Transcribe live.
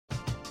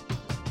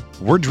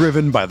We're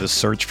driven by the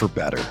search for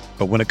better.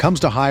 But when it comes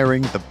to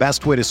hiring, the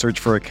best way to search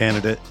for a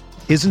candidate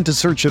isn't to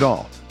search at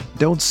all.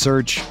 Don't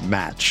search,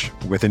 match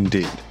with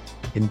Indeed.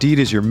 Indeed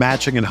is your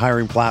matching and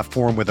hiring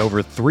platform with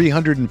over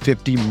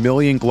 350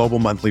 million global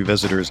monthly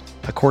visitors,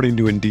 according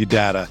to Indeed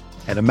data,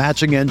 and a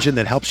matching engine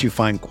that helps you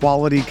find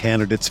quality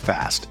candidates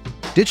fast.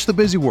 Ditch the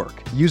busy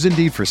work. Use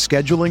Indeed for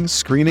scheduling,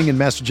 screening, and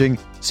messaging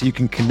so you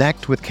can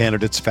connect with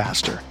candidates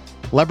faster.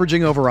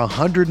 Leveraging over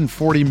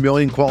 140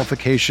 million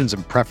qualifications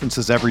and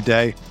preferences every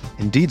day,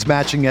 Indeed's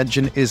matching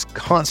engine is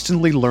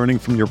constantly learning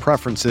from your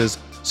preferences,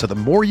 so the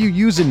more you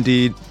use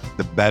Indeed,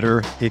 the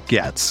better it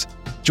gets.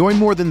 Join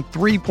more than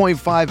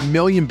 3.5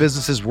 million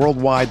businesses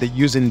worldwide that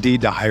use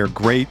Indeed to hire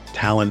great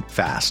talent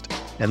fast.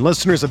 And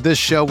listeners of this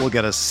show will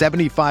get a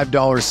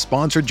 $75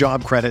 sponsored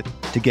job credit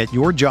to get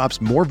your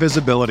jobs more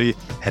visibility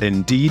at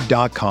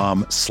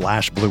Indeed.com/Blue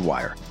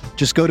Wire.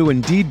 Just go to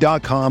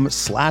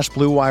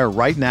Indeed.com/Blue Wire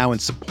right now and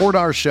support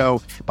our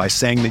show by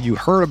saying that you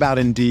heard about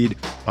Indeed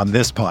on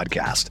this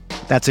podcast.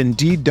 That's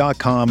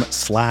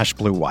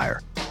Indeed.com/Blue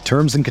Wire.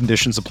 Terms and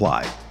conditions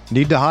apply.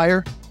 Need to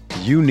hire?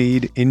 You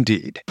need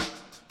Indeed.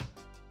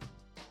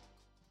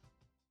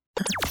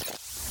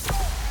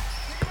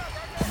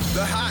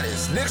 The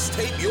hottest Knicks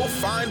tape you'll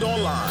find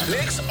online.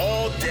 Knicks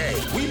all day.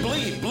 We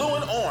bleed blue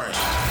and orange.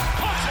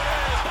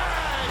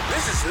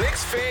 This is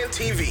Knicks Fan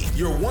TV,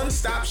 your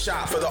one-stop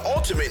shop for the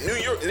ultimate New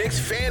York Knicks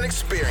fan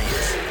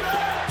experience.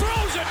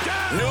 Throws it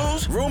down.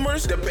 News,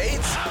 rumors,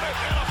 debates,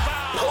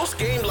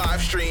 post-game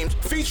live streams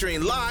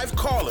featuring live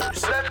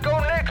callers. Let's go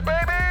Knicks,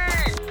 baby!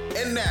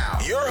 And now,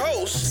 your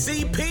host,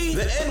 CP,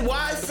 the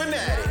NY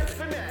Fanatic.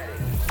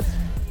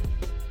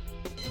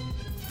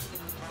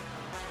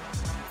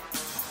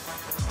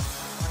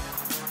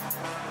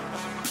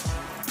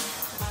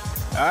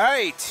 All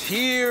right,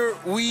 here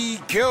we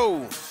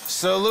go.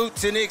 Salute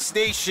to Knicks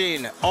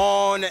Nation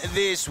on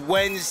this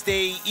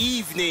Wednesday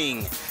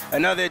evening.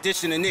 Another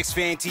edition of Knicks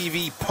Fan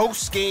TV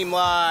post-game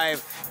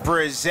live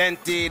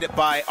presented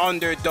by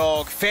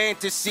Underdog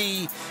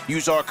Fantasy.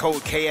 Use our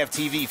code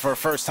KFTV for a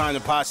first-time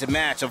deposit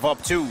match of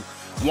up to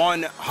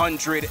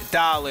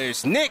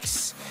 $100.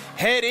 Knicks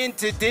head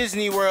into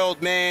Disney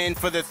World, man,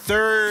 for the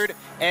third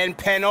and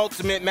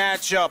penultimate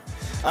matchup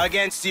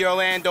against the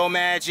Orlando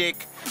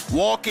Magic.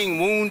 Walking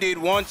wounded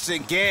once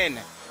again.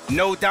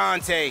 No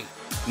Dante,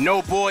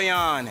 no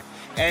Bojan.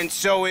 And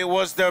so it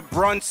was the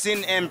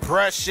Brunson and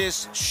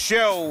Precious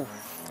show,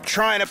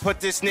 trying to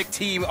put this Knicks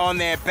team on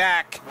their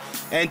back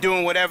and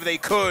doing whatever they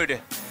could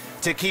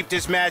to keep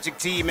this Magic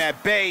team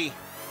at bay.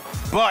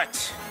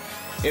 But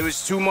it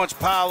was too much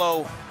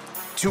Paolo,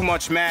 too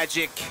much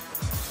Magic.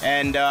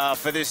 And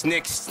for this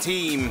Knicks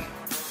team,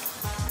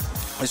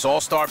 this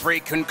All-Star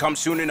break couldn't come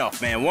soon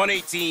enough, man.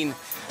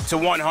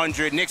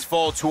 118-100. Knicks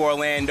fall to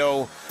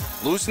Orlando,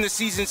 losing the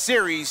season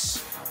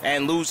series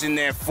and losing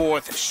their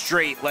fourth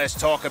straight. Let's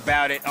talk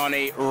about it on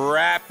a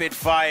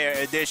rapid-fire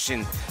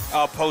edition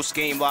of Post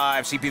Game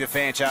Live. CP the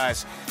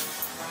Franchise,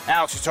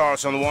 Alex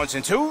Chitaros on the ones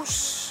and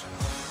twos.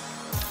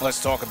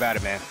 Let's talk about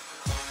it, man.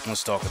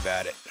 Let's talk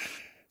about it.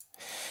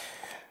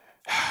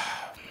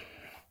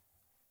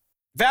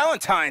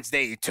 Valentine's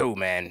Day, too,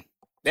 man.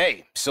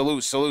 Hey,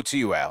 salute to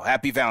you, Al.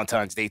 Happy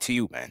Valentine's Day to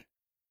you, man.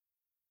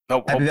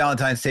 Happy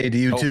Valentine's Day to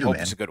you, too, hope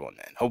man. It's a good one,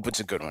 man. Hope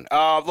it's a good one.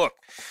 Look,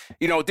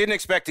 didn't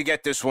expect to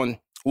get this one.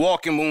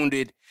 Walking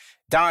wounded.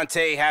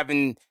 Dante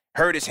having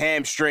hurt his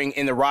hamstring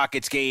in the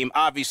Rockets game.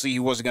 Obviously, he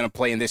wasn't going to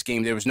play in this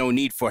game. There was no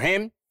need for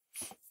him.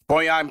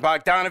 Bojan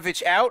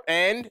Bogdanovic out,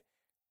 and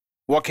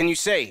what can you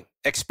say?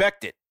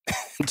 Expect it.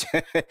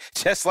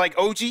 Just like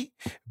OG,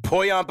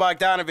 Bojan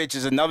Bogdanovic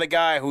is another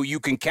guy who you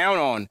can count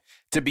on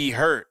to be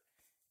hurt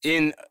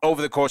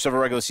over the course of a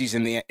regular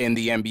season in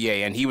the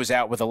NBA, and he was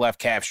out with a left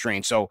calf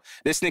strain. So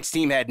this Knicks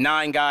team had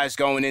 9 guys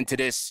going into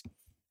this.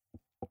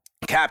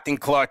 Captain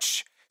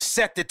Clutch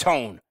set the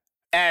tone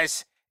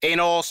as an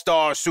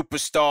all-star,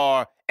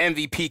 superstar,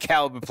 MVP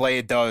caliber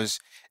player does.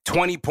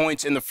 20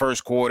 points in the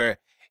first quarter.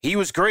 He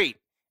was great.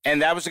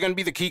 And that was going to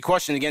be the key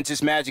question against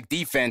this Magic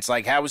defense.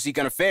 Like, how was he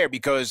going to fare?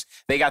 Because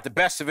they got the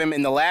best of him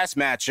in the last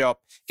matchup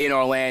in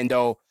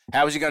Orlando.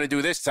 How was he going to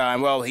do this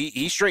time? Well,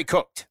 he straight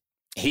cooked.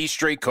 He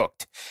straight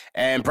cooked.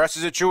 And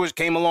Precious Achiuwa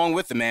came along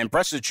with him, man.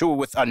 Precious Achiuwa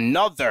with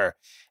another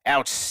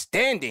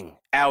outstanding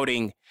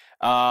outing,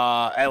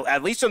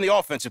 at least on the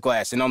offensive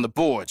glass and on the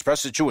boards.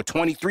 Precious Achiuwa,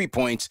 23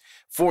 points,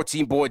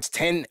 14 boards,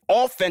 10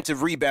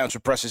 offensive rebounds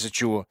for Precious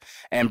Achiuwa.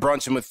 And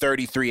Brunson with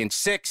 33 and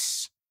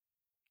 6.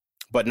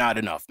 But not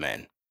enough,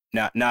 man.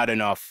 Not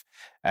enough.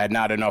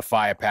 Not enough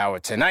firepower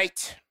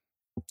tonight.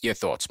 Your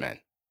thoughts, man?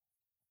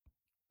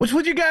 Which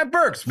would you got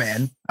Burks,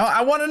 man?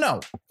 I want to know.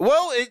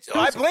 Well,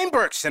 I blame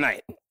Burks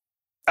tonight.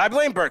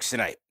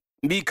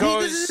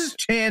 Because this is his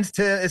chance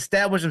to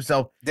establish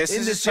himself in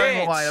this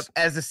starting lineup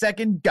as the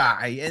second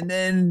guy, and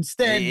then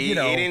instead, he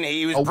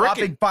was a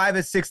whopping 5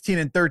 of 16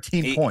 and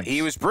 13 points.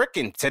 He was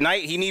bricking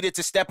tonight. He needed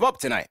to step up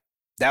tonight.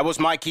 That was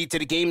my key to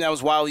the game. That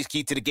was Wiley's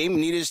key to the game. He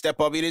needed to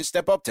step up. He didn't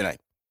step up tonight.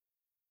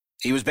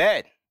 He was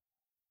bad.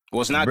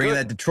 Was not bringing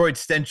good. That Detroit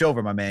stench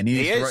over, my man.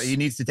 He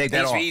needs to take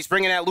that off. He's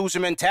bringing that loser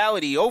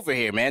mentality over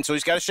here, man. So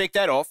he's got to shake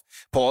that off.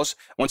 Pause.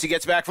 Once he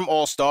gets back from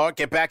All-Star,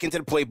 get back into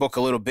the playbook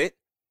a little bit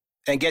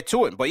and get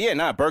to it. But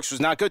yeah, Burks was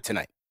not good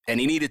tonight. And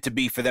he needed to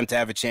be for them to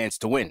have a chance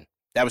to win.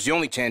 That was the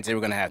only chance they were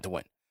going to have to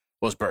win,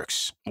 was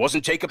Burks. It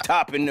wasn't Jacob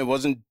Toppin. It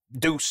wasn't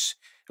Deuce.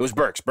 It was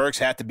Burks. Burks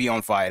had to be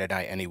on fire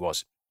tonight, and he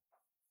wasn't.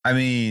 I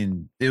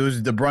mean, it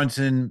was the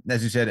Brunson,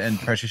 as you said, and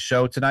Precious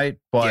show tonight.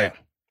 But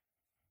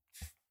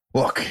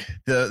look,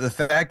 the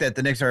fact that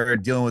the Knicks are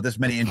dealing with this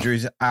many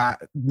injuries, I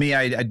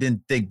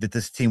didn't think that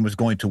this team was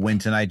going to win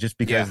tonight just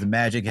because the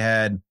Magic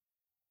had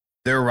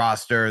their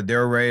roster.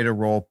 They're ready to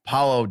roll.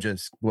 Paolo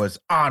just was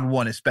on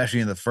one,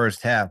 especially in the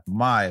first half.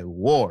 My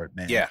Lord,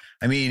 man. Yeah.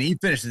 I mean, he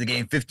finishes the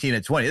game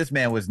 15-20. This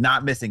man was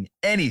not missing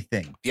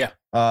anything. Yeah.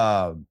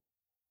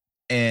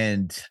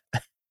 And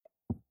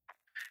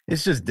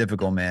it's just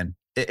difficult, man.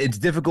 It's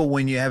difficult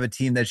when you have a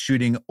team that's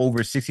shooting over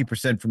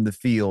 60% from the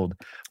field.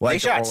 Like they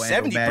shot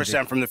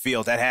 70% from the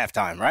field at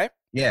halftime, right?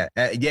 Yeah,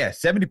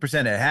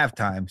 70% at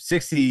halftime,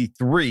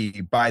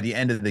 63 by the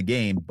end of the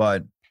game.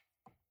 But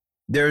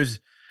there's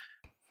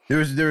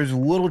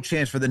little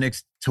chance for the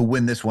Knicks to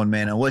win this one,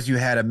 man, unless you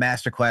had a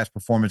masterclass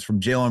performance from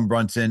Jalen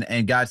Brunson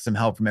and got some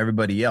help from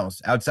everybody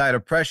else. Outside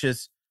of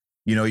Precious,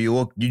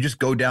 you just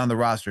go down the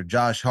roster.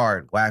 Josh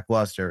Hart,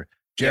 lackluster.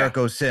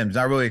 Jericho Sims,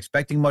 not really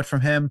expecting much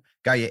from him.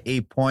 Got you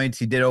 8 points.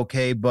 He did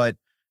okay, but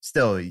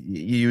still,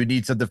 you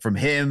need something from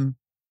him.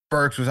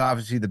 Burks was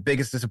obviously the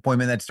biggest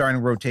disappointment in that starting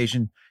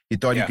rotation. You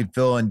thought you could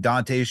fill in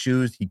Dante's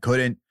shoes. He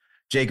couldn't.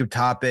 Jacob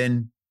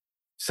Toppin,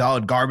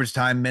 solid garbage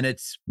time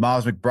minutes.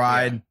 Miles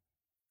McBride,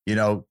 2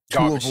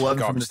 of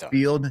 11 from the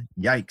field.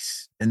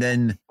 Yikes. And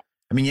then,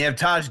 you have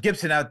Taj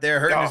Gibson out there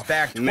hurting his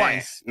back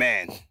twice.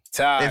 Man.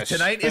 Taj. If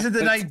tonight isn't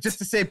the night just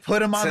to say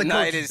put him on the coach's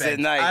bench. Tonight is the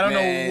night,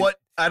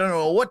 I don't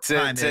know what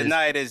time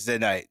tonight is the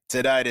night.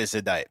 Tonight is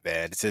the night,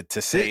 man.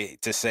 To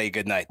say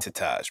goodnight to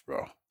Taj,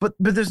 bro. But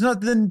there's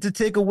nothing to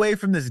take away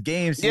from this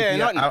game.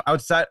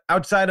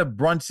 Outside of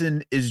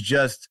Brunson is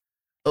just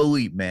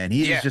elite, man.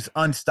 He is just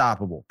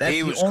unstoppable. That's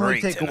the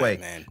only takeaway.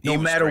 Man. No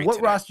matter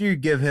what roster you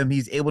give him,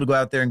 he's able to go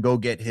out there and go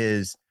get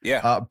his.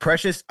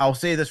 Precious, I'll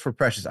say this for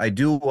Precious. I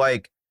do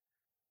like,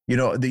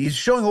 he's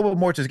showing a little bit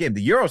more to his game.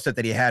 The Euro set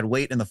that he had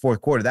late in the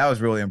fourth quarter, that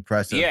was really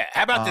impressive. Yeah.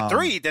 How about the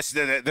three?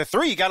 The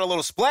three got a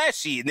little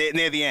splashy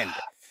near the end.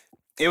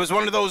 It was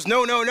one of those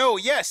no,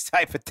 yes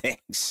type of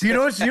things. You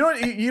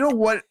know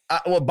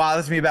what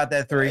bothers me about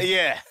that three?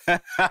 Yeah.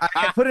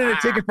 I put in a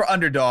ticket for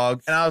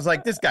underdog, and I was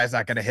like, this guy's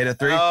not going to hit a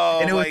three. Oh,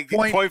 and it was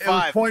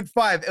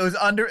 0.5. It was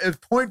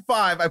 0.5.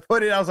 I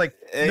put it, I was like,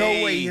 no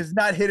way, he has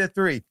not hit a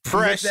three.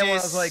 Precious. I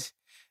was like,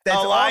 that's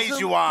Achiuwa,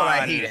 awesome, but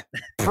I hate it.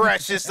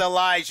 Precious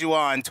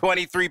Achiuwa,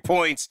 23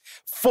 points,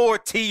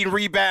 14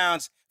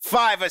 rebounds,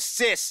 5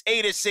 assists,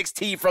 8 of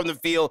 16 from the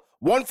field,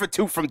 1 for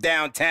 2 from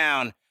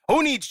downtown.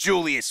 Who needs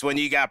Julius when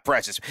you got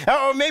Precious?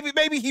 Or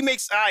maybe he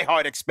makes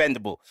iHeart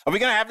expendable. Are we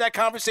gonna have that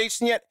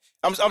conversation yet?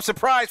 I'm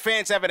surprised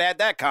fans haven't had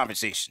that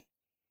conversation.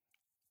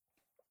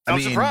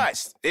 I'm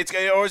surprised.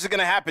 Or is it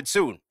gonna happen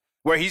soon?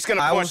 Where he's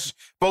gonna push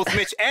both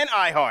Mitch and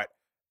iHeart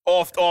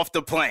off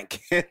the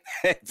plank and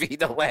be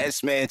the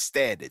last man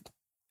standing.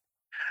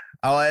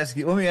 Let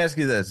me ask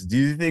you this. Do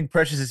you think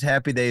Precious is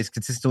happy that he's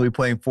consistently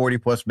playing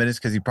 40-plus minutes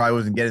because he probably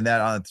wasn't getting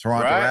that on the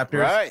Toronto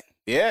Raptors? Right,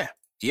 yeah.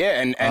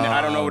 Yeah, and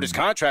I don't know what his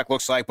contract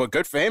looks like, but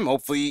good for him.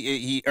 Hopefully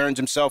he earns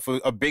himself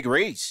a big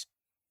raise.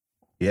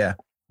 Yeah,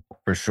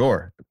 for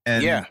sure.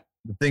 And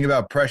the thing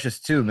about Precious,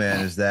 too,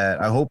 man, is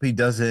that I hope he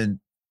doesn't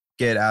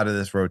get out of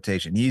this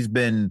rotation. He's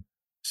been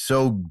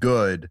so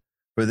good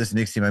for this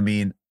Knicks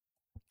team.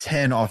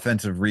 10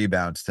 offensive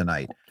rebounds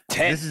tonight.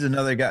 10. This is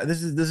another guy.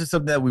 This is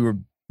something that we were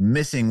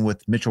missing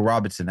with Mitchell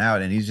Robinson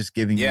out, and he's just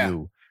giving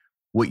you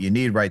what you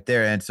need right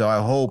there. And so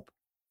I hope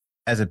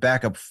as a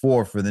backup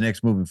for the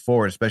Knicks moving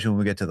forward, especially when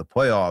we get to the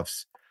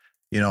playoffs,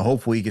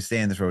 hopefully he can stay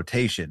in this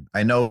rotation.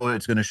 I know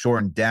it's going to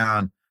shorten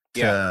down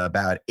to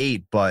about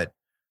 8, but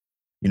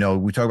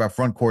we talk about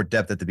front court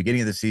depth at the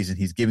beginning of the season.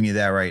 He's giving you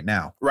that right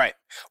now. Right.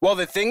 Well,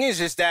 the thing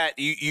is that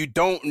you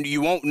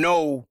won't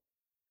know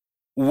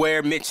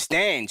where Mitch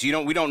stands.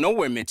 We don't know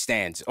where Mitch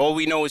stands. All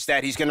we know is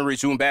that he's going to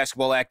resume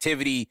basketball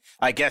activity,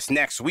 I guess,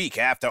 next week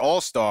after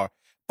All-Star.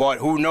 But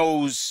who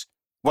knows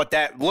what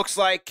that looks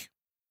like,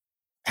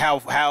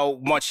 how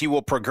much he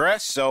will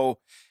progress. So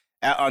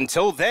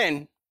until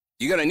then,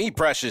 you're going to need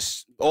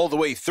Precious all the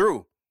way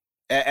through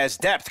as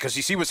depth, because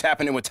you see what's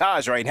happening with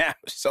Taj right now.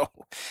 So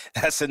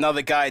that's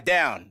another guy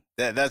down.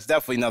 That's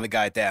definitely another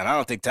guy down. I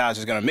don't think Taj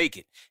is going to make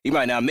it. He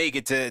might not make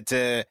it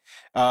to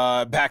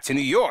back to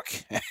New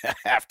York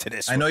after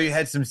this. I know you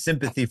had some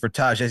sympathy for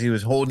Taj as he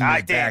was holding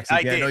his back.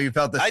 I know you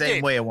felt the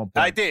same way at one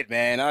point. I did,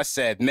 man. I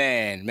said,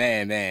 man.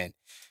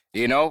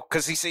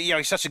 Because he's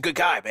such a good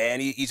guy, man.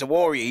 He's a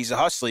warrior. He's a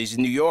hustler. He's a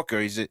New Yorker.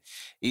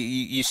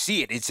 You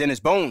see it. It's in his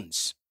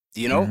bones.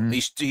 Mm-hmm.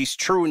 He's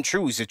true and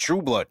true. He's a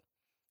true blood.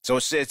 So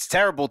it's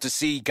terrible to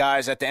see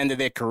guys at the end of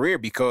their career,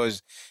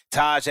 because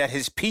Taj at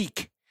his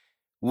peak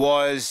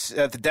was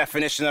the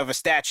definition of a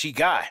stat sheet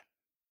guy.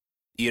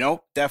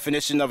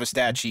 Definition of a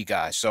stat sheet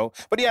guy. So,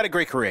 but he had a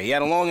great career. He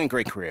had a long and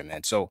great career,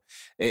 man. So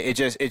it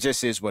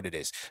just is what it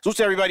is. So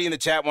to everybody in the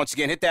chat, once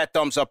again, hit that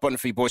thumbs up button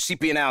for you boys.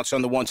 CP and Alex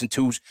on the ones and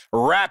twos.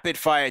 Rapid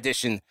fire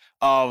edition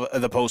of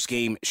the post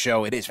game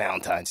show. It is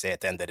Valentine's Day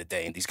at the end of the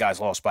day, and these guys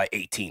lost by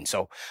 18.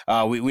 So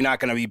we're not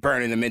going to be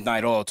burning the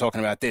midnight oil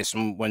talking about this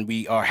when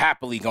we are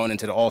happily going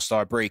into the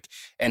All-Star break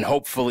and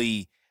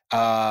hopefully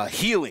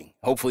healing.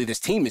 Hopefully this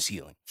team is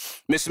healing.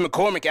 Mr.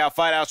 McCormick out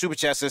 $5 super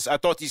chat says, I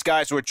thought these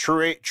guys were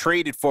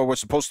traded for were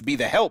supposed to be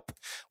the help.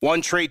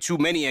 One trade too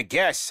many, I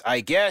guess.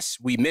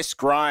 We miss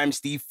Grimes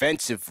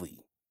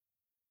defensively.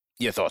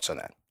 Your thoughts on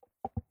that?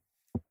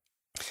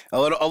 A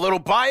little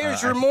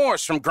buyer's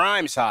remorse from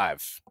Grimes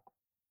Hive.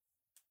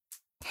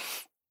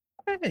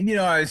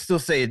 I still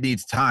say it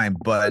needs time,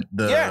 but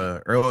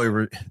the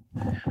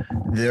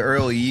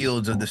early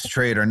yields of this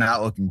trade are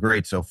not looking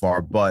great so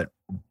far. But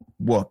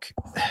look,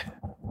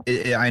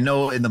 I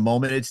know in the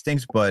moment it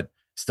stinks, but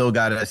still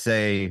got to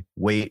say,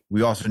 wait,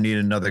 we also need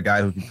another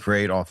guy who can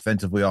create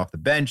offensively off the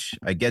bench.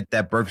 I get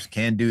that Burks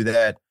can do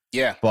that.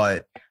 Yeah.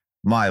 But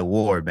my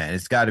Lord, man,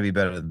 it's got to be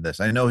better than this.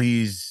 I know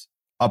he's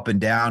up and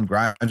down.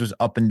 Grimes was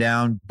up and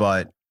down,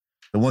 but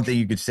the one thing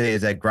you could say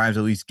is that Grimes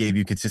at least gave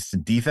you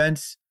consistent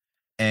defense.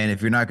 And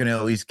if you're not going to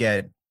at least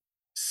get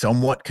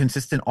somewhat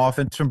consistent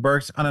offense from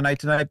Burks on a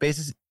night-to-night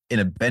basis in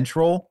a bench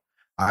role,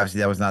 obviously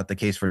that was not the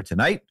case for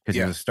tonight because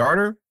he was a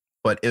starter,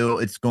 but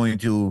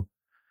the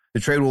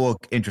trade will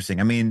look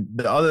interesting. I mean,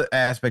 the other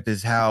aspect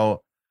is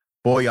how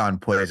Bojan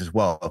plays as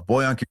well. If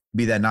Bojan can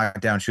be that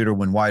knockdown shooter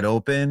when wide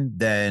open,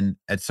 then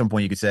at some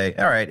point you could say,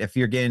 all right, if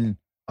you're getting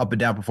up and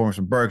down performance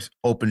from Burks,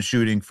 open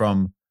shooting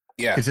from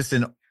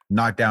consistent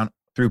knockdown,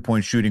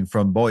 3-point shooting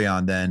from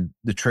Bojan, then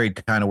the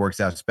trade kind of works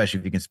out, especially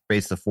if you can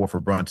space the floor for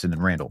Brunson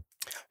and Randall.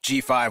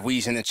 G5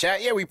 Weez in the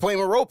chat. Yeah, we play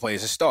with role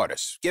players as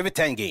starters. Give it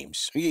 10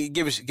 games.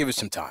 Give us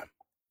some time.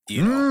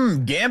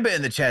 Gamba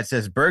in the chat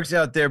says Burks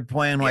out there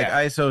playing like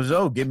ISO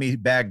Zo. Give me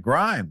back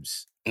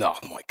Grimes. Oh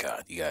my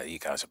God, you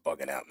guys are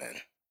bugging out, man.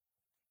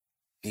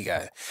 You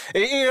got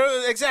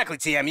it. Exactly,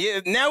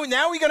 TM. Now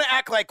we're gonna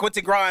act like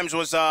Quentin Grimes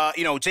was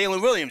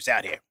Jalen Williams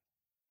out here.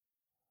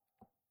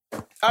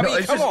 I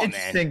mean, come on,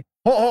 man.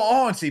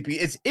 Hold on, CP.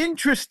 It's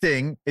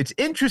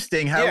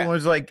interesting.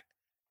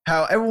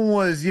 How everyone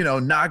was,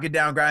 knocking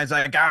down Grimes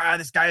like,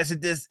 this guy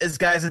isn't this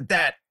guy isn't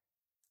that.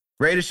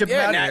 Ready to ship him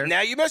out of here.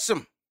 Now you miss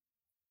him.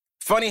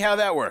 Funny how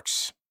that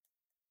works.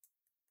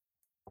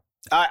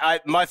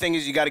 My thing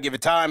is you got to give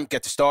it time,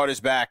 get the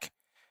starters back,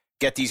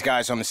 get these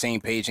guys on the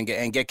same page, and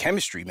get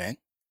chemistry, man.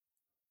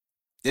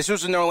 This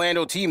was an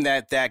Orlando team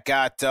that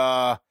got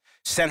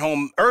sent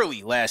home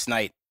early last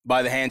night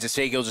by the hands of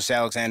Shai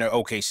Gilgeous-Alexander,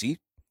 OKC.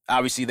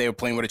 Obviously, they were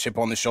playing with a chip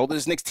on their shoulder.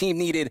 This Knicks team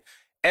needed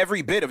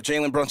every bit of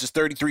Jalen Brunson's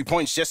 33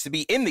 points just to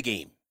be in the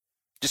game,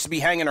 just to be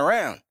hanging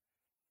around.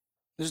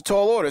 It was a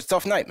tall order. It's a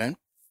tough night, man.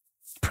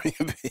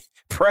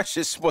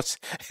 Precious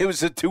it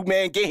was a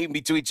two-man game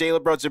between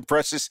Jalen Brunson and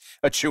Precious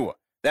Achiuwa.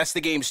 That's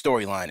the game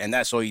storyline, and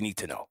that's all you need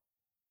to know.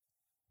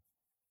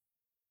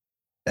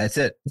 That's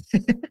it.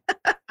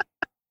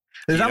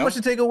 There's not much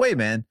to take away,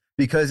 man,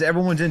 because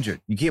everyone's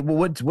injured. You can't.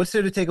 Well, what's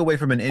there to take away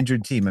from an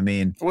injured team? I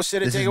mean, what's there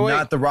to take away?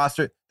 This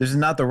is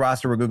not the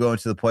roster we're going to go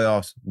into the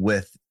playoffs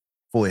with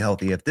fully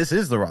healthy. If this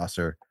is the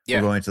roster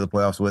we're going into the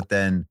playoffs with,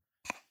 then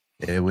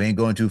we ain't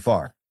going too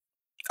far.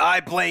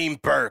 I blame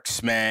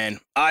Burks, man.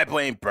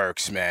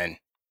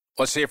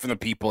 Let's hear from the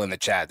people in the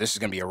chat. This is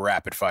going to be a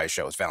rapid-fire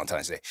show. It's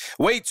Valentine's Day.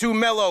 Way too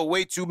mellow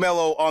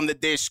on the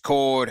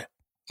Discord.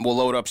 We'll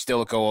load up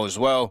Stilico as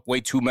well.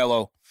 Way too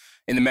mellow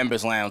in the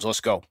members' lounge. Let's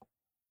go.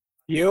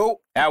 Yo.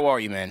 How are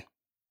you, man?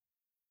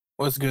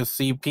 What's good,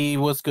 CP?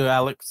 What's good,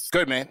 Alex?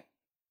 Good, man.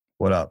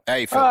 What up? How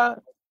you feeling?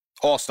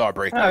 All-star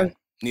break, man.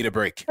 Need a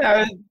break.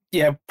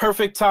 Yeah,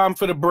 perfect time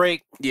for the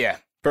break. Yeah.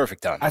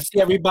 Perfect time. I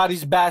see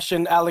everybody's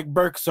bashing Alec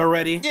Burks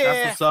already. Yeah,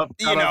 that's what's up.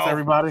 Shout out to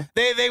everybody.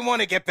 They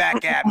want to get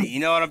back at me.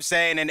 You know what I'm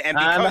saying?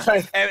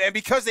 And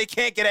because they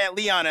can't get at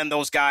Leon and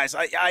those guys,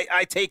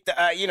 I take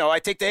the I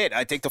take the hit.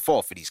 I take the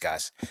fall for these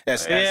guys.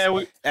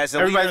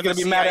 Everybody's gonna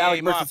be mad at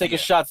Alec Burks for taking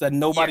shots that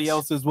nobody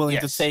else is willing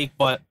to take.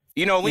 But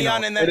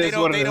Leon and them they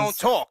don't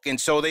talk,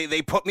 and so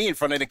they put me in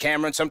front of the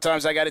camera, and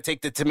sometimes I got to take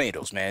the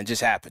tomatoes. Man, it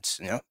just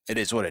happens. It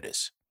is what it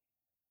is.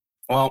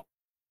 Well,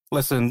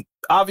 listen.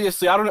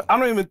 Obviously, I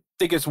don't even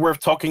think it's worth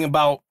talking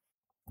about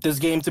this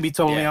game, to be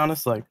totally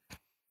honest. Like,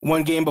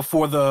 one game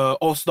before the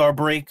All-Star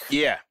break.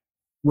 Yeah.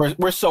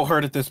 We're so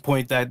hurt at this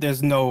point that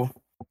this isn't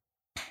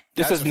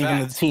even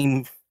the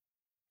team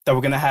that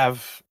we're going to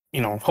have,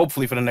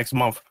 hopefully for the next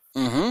month.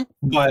 Mm-hmm.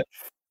 But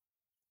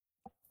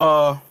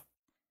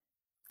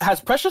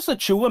has Precious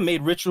Achiuwa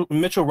made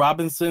Mitchell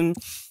Robinson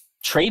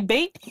trade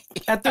bait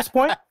at this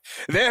point?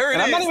 There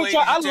it is,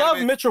 I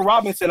love Mitchell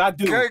Robinson. I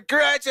do.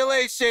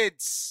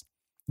 Congratulations.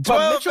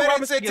 12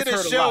 minutes into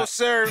the show,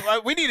 sir.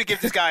 We need to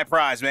give this guy a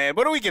prize, man.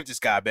 What do we give this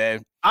guy,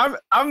 man?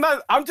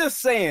 I'm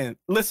just saying,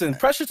 listen,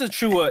 Precious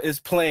Achiuwa is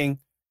playing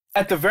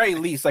at the very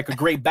least like a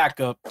great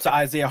backup to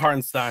Isaiah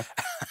Hartenstein.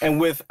 And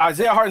with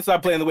Isaiah Hartenstein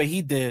playing the way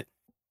he did,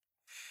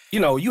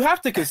 you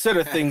have to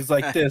consider things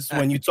like this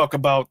when you talk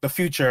about the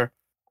future.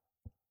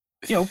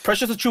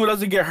 Precious Achiuwa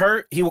doesn't get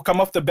hurt. He will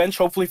come off the bench,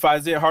 hopefully, for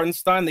Isaiah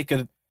Hartenstein. They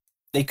could,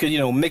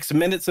 mix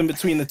minutes in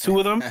between the two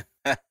of them.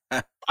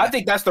 I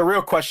think that's the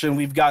real question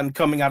we've gotten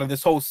coming out of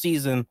this whole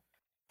season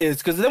is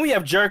because then we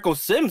have Jericho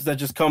Sims that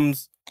just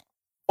comes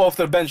off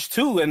the bench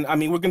too. And, I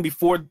mean, we're going to be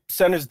 4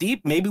 centers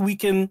deep. Maybe we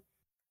can,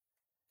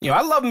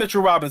 I love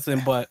Mitchell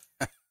Robinson, but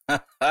am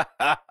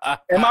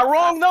I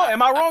wrong, though?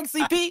 Am I wrong,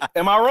 CP?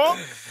 Am I wrong?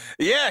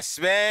 Yes,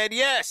 man.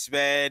 Yes.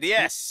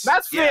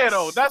 That's fair,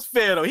 though. That's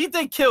fair, though. He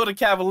did kill the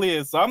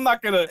Cavaliers, so I'm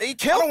not gonna. He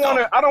killed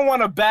them. I don't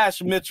want to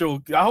bash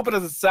Mitchell. I hope it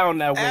doesn't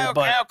sound that way.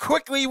 But how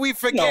quickly we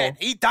forget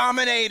he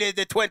dominated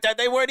the Twin Towers.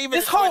 They weren't even.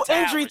 This whole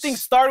injury thing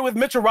started with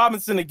Mitchell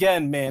Robinson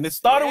again, man. It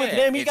started with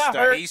him. He got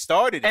hurt. He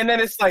started, and then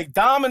it's like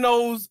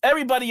dominoes.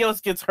 Everybody else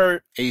gets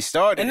hurt. He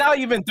started, and now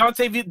even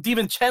Dante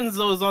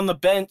DiVincenzo is on the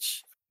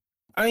bench.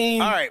 I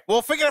mean, all right.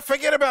 Well,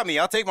 forget about me.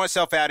 I'll take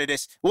myself out of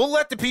this. We'll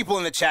let the people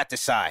in the chat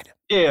decide.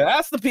 Yeah,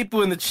 ask the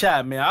people in the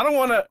chat, man. I don't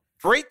want to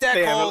rate that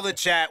goal in the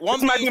chat.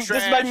 This might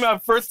be my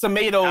first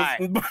tomatoes. Right.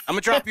 I'm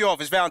gonna drop you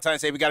off. It's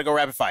Valentine's Day. We got to go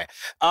rapid fire.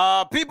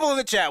 People in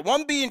the chat.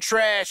 1 being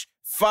trash,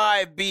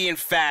 5 being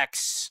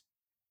facts.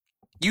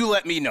 You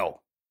let me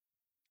know.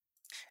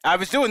 I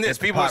was doing this.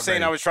 People were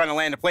saying I was trying to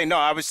land a plane. No,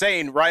 I was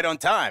saying right on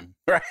time.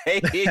 Right?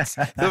 It's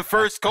the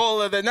first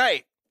call of the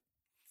night.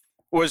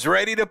 Was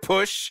ready to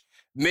push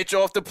Mitch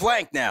off the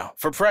plank now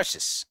for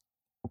Precious.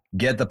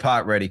 Get the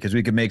pot ready because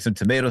we can make some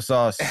tomato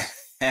sauce,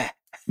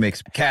 make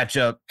some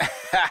ketchup.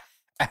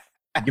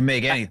 You can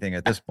make anything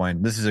at this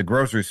point. This is a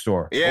grocery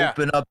store. Yeah.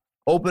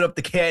 Open up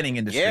the canning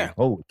industry. Yeah.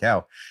 Holy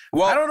cow.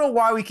 Well, I don't know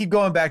why we keep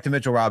going back to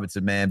Mitchell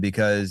Robinson, man,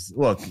 because,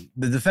 look,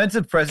 the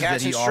defensive presence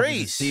that he offers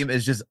his team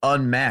is just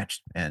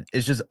unmatched, man.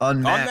 It's just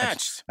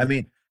unmatched. I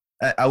mean,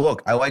 I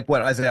like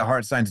what Isaiah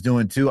Hartenstein's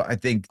doing, too. I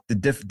think the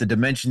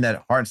dimension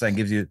that Hartenstein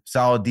gives you,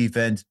 solid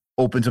defense,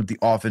 opens up the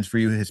offense for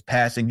you, his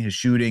passing, his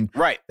shooting.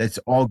 Right. That's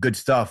all good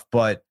stuff.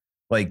 But,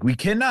 we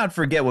cannot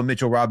forget what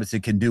Mitchell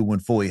Robinson can do when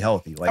fully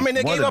healthy.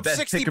 They gave up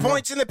 60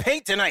 points in the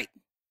paint tonight.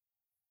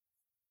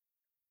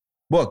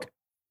 Look,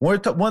 one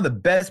of the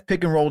best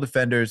pick and roll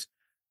defenders,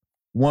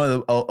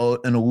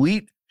 an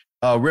elite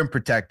rim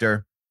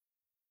protector,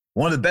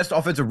 one of the best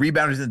offensive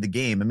rebounders in the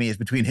game. I mean, it's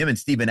between him and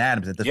Steven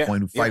Adams at this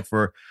point who fight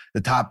for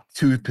the top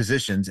 2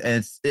 positions.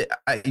 And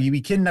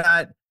we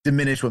cannot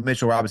diminish what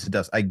Mitchell Robinson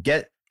does. I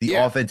get the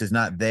offense is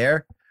not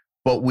there,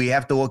 but we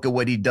have to look at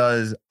what he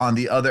does on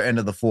the other end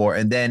of the floor.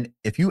 And then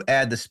if you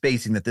add the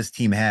spacing that this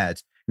team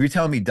has, you're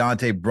telling me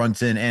Dante,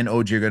 Brunson, and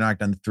OG are going to knock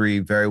down the 3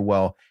 very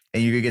well,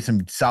 and you're going to get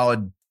some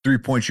solid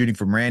 3-point shooting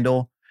from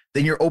Randall,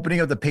 then you're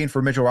opening up the paint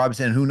for Mitchell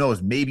Robinson. And who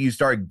knows, maybe you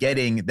start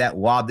getting that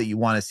lob that you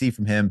want to see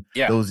from him,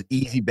 those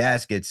easy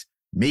baskets.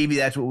 Maybe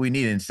that's what we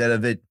need instead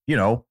of it,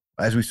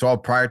 as we saw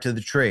prior to the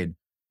trade.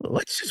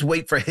 Let's just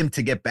wait for him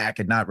to get back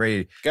and not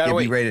be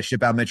ready to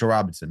ship out Mitchell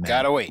Robinson, man.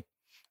 Gotta wait.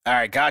 All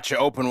right, gotcha.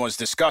 Open was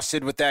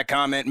disgusted with that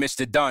comment.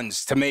 Mr.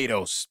 Duns,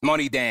 tomatoes.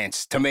 Money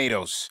Dance,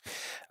 tomatoes.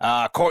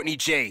 Courtney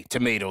J,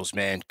 tomatoes,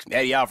 man.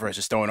 Eddie Alvarez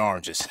is throwing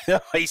oranges.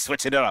 He's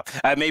switching it up.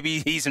 Maybe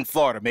he's in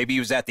Florida. Maybe he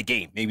was at the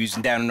game. Maybe he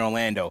was down in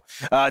Orlando.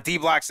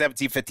 D-Block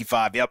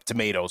 1755, yep,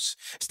 tomatoes.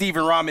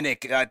 Steven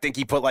Romanik, I think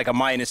he put like a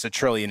minus $1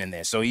 trillion in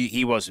there, so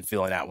he wasn't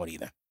feeling that one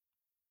either.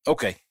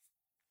 Okay.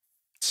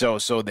 So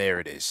there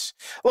it is.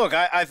 Look,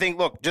 I think,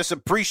 just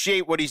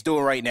appreciate what he's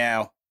doing right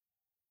now.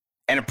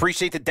 And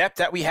appreciate the depth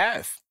that we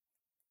have.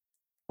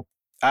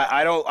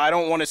 I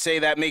don't want to say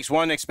that makes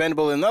one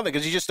expendable than another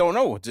because you just don't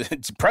know.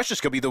 It's Precious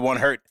could be the one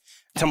hurt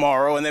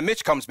tomorrow, and then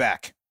Mitch comes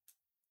back.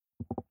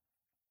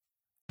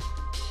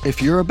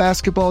 If you're a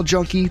basketball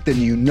junkie, then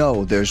you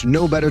know there's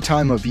no better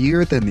time of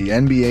year than the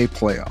NBA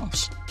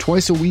playoffs.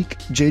 Twice a week,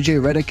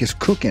 JJ Redick is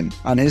cooking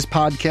on his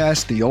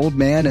podcast, The Old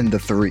Man and the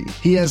Three.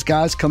 He has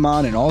guys come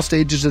on in all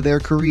stages of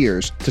their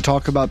careers to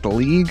talk about the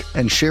league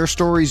and share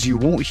stories you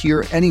won't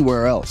hear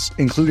anywhere else,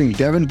 including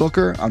Devin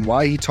Booker on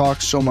why he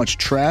talks so much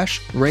trash,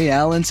 Ray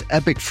Allen's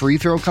epic free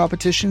throw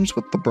competitions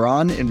with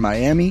LeBron in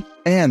Miami,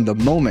 and the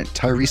moment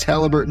Tyrese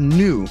Halliburton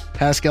knew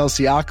Pascal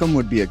Siakam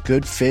would be a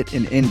good fit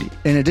in Indy.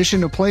 In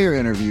addition to player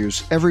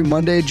interviews, every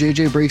Monday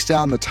JJ breaks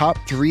down the top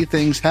 3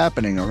 things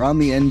happening around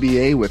the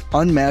NBA with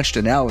unmatched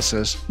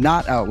analysis,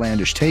 not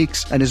outlandish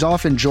takes, and is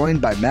often joined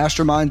by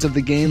masterminds of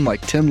the game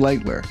like Tim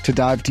Legler to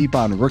dive deep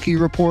on rookie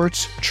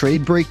reports,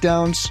 trade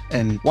breakdowns,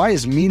 and why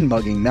is mean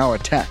mugging now a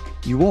tech?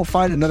 You won't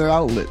find another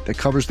outlet that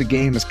covers the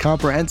game as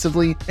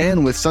comprehensively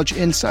and with such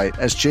insight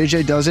as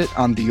JJ does it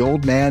on The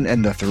Old Man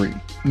and the Three.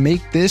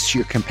 Make this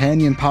your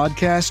companion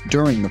podcast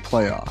during the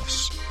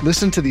playoffs.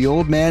 Listen to The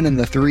Old Man and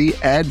the Three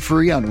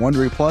ad-free on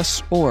Wondery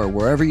Plus or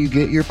wherever you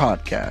get your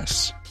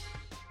podcasts.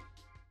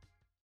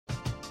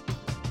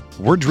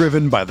 We're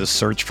driven by the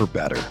search for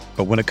better.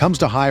 But when it comes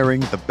to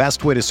hiring, the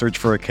best way to search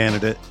for a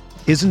candidate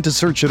isn't to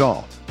search at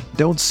all.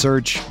 Don't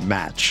search,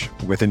 match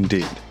with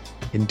Indeed.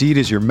 Indeed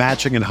is your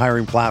matching and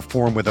hiring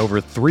platform with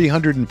over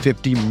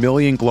 350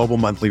 million global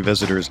monthly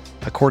visitors,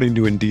 according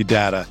to Indeed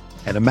data,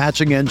 and a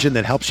matching engine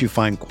that helps you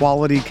find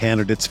quality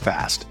candidates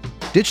fast.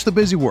 Ditch the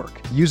busy work.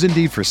 Use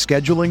Indeed for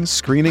scheduling,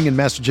 screening, and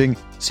messaging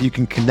so you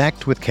can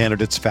connect with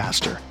candidates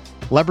faster.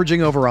 Leveraging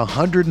over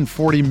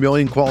 140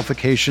 million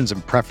qualifications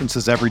and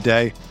preferences every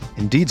day,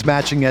 Indeed's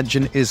matching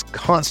engine is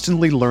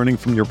constantly learning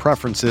from your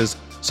preferences,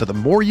 so the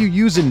more you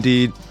use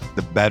Indeed,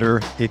 the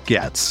better it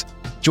gets.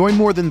 Join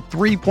more than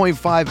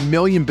 3.5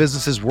 million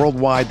businesses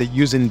worldwide that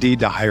use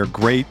Indeed to hire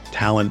great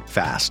talent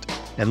fast.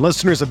 And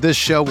listeners of this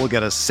show will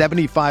get a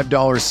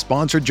 $75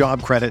 sponsored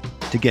job credit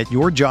to get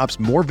your jobs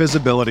more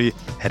visibility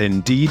at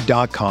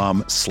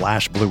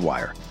Indeed.com/Blue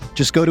Wire.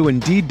 Just go to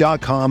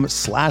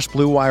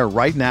Indeed.com/Blue Wire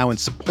right now and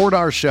support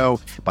our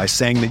show by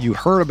saying that you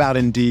heard about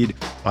Indeed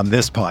on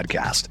this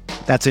podcast.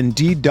 That's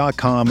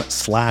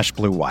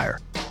Indeed.com/Blue Wire.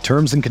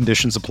 Terms and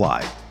conditions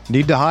apply.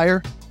 Need to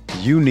hire?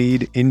 You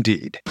need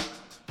Indeed.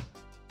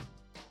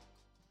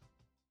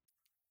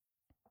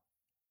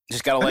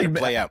 Just got to let it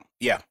play out.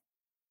 Yeah.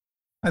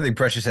 I think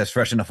Precious has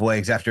fresh enough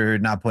legs after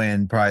not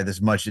playing probably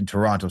this much in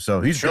Toronto.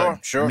 So he's Sure.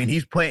 good. I mean,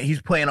 he's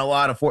playing a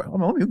lot of let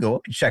me go.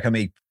 Let me check how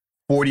many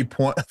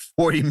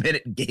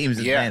 40-minute games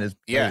this man has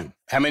played. Yeah.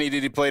 How many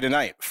did he play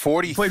tonight?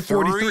 43. He played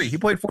 43. He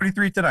played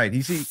 43 tonight.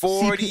 He's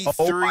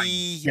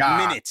 43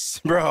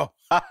 minutes, bro.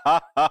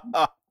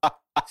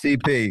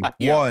 CP.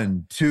 Yeah.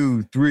 1,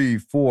 2, 3,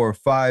 4,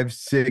 5,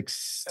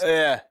 6.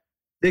 Yeah.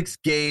 6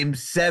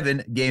 games,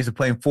 7 games of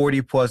playing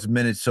 40+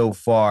 minutes so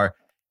far.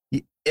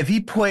 If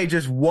he played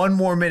just one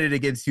more minute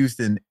against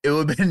Houston, it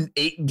would have been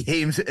 8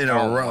 games in a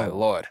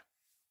row.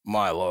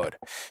 My Lord.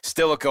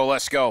 Stilico,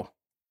 let's go.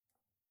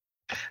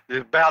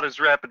 About as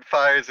rapid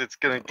fire as it's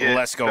going to get.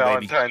 Let's go,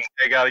 Valentine's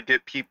Day. Got to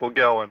get people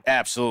going.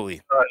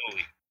 Absolutely.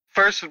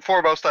 First and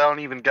foremost, I don't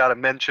even got to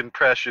mention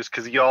Precious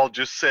because y'all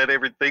just said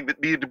everything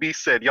that needed to be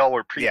said. Y'all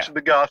were preaching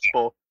the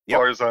gospel as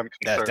far as I'm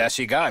concerned. That's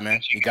your guy, man.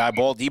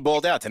 He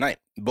balled out tonight.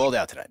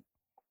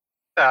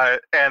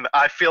 And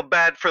I feel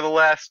bad for the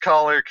last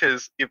caller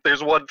because if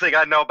there's one thing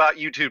I know about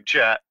YouTube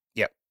chat,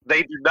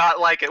 they do not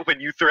like it when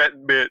you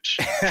threaten Mitch.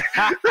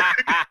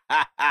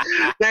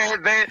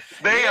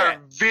 they are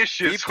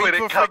vicious when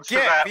it comes to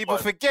that. People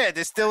forget.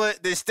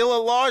 There's still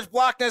a large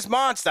Block Ness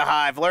monster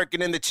hive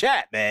lurking in the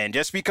chat, man.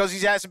 Just because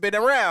he hasn't been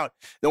around,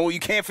 no, you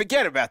can't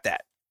forget about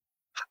that.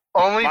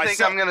 Only thing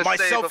I'm going to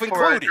say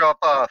before I drop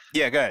off.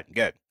 Yeah,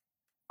 good.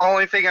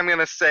 Only thing I'm going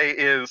to say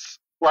is,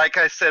 like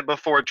I said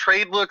before,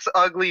 trade looks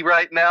ugly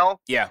right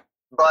now. Yeah.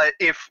 But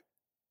if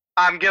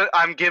I'm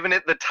giving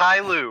it the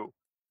Ty Lue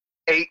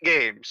 8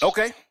 games.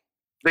 Okay.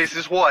 This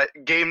is what,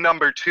 game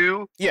number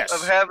 2 yes.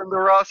 of having the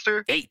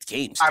roster? 8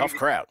 games. Tough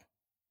crowd.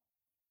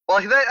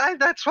 Well,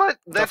 that's what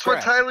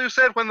Ty Lue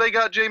said when they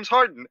got James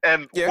Harden.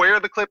 And where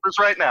are the Clippers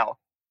right now?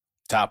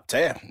 Top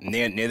 10,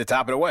 near the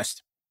top of the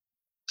West.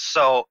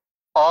 So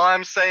all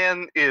I'm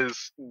saying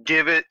is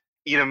give it,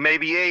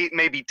 maybe 8,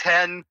 maybe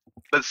 10,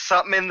 but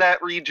something in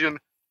that region,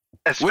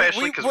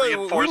 especially because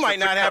we might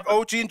not have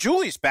OG and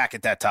Julius back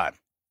at that time.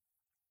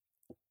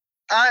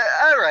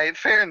 All right,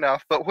 fair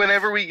enough. But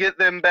whenever we get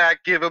them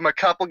back, give them a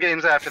couple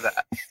games after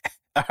that.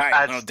 All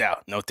right, no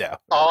doubt.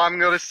 All I'm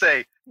going to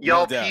say,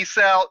 y'all peace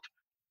out.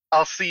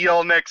 I'll see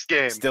y'all next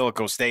game.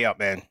 Stilico, stay up,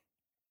 man.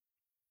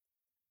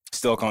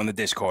 Stilico on the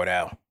Discord,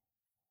 Al.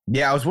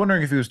 Yeah, I was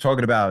wondering if he was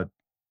talking about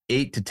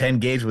 8 to 10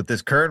 games with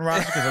this current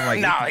roster, because I'm like,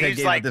 no,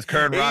 he's like with this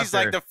current roster. He's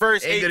like the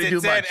first 8 to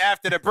 10 much.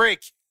 after the break.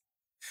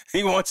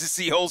 He wants to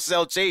see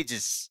wholesale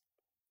changes.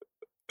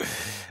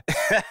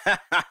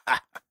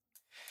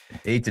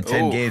 8 to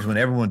 10 games when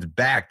everyone's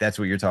back. That's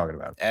what you're talking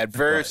about.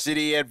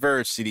 Adversity,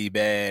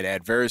 man.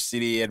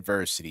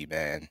 Adversity,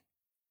 man.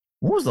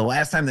 When was the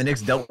last time the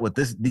Knicks dealt with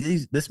this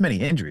many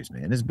injuries,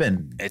 man? It's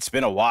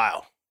been a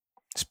while.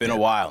 It's been a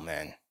while,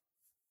 man.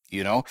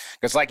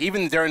 Because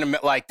even during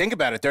think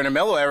about it, during the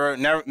Melo era,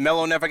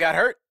 Melo never got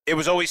hurt. It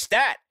was always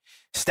Stat.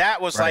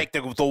 Stat was like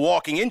the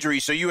walking injury,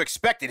 so you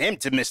expected him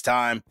to miss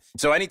time.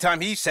 So anytime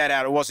he sat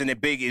out, it wasn't a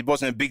big deal. It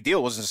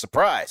wasn't a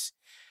surprise.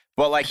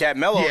 But like that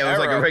Melo era, it was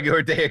like a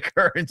regular day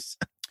occurrence.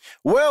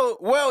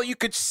 Well, you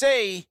could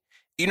say,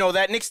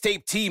 that Knicks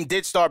tape team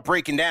did start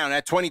breaking down.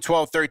 That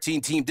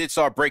 2012-13 team did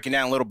start breaking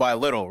down little by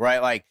little,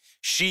 right? Like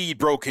Sheed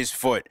broke his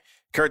foot.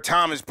 Kurt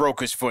Thomas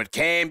broke his foot.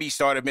 Camby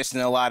started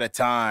missing a lot of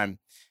time.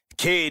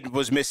 Kid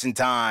was missing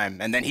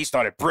time, and then he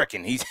started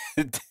bricking.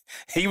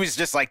 He was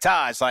just like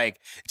Taj, like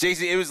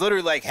Jason. It was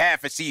literally like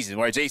half a season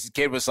where Jason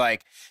Kidd was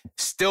like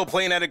still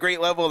playing at a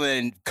great level, and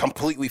then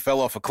completely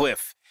fell off a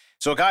cliff.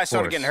 So guys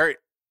started getting hurt.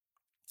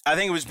 I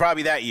think it was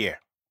probably that year.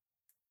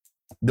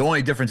 The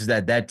only difference is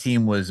that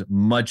team was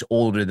much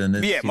older than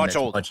this. Yeah, team much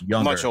older, much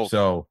younger. Much older.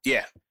 So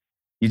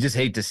you just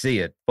hate to see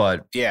it,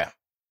 but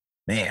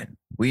man,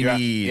 we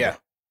need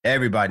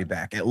everybody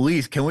back. At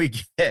least can we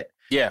get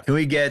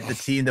the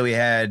team that we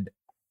had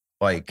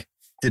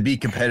to be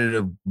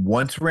competitive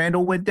once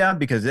Randall went down?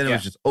 Because then it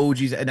was just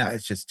OGs. No,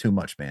 it's just too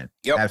much, man.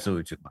 Yep.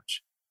 Absolutely too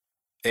much.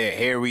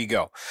 Here we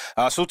go.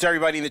 So to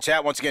everybody in the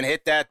chat, once again,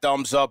 hit that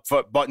thumbs up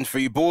button for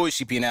you boys.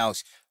 CP and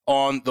Alex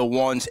on the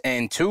 1s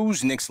and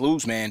 2s. Knicks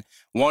lose, man.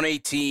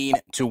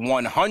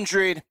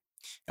 118-100.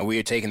 And we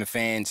are taking the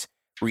fans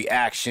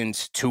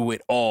reactions to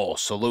it all.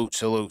 Salute,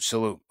 salute,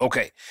 salute.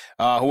 Okay,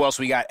 who else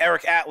we got?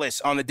 Eric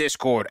Atlas on the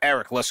Discord.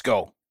 Eric, let's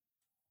go.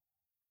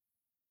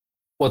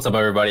 What's up,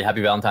 everybody?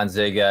 Happy Valentine's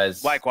Day,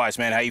 guys. Likewise,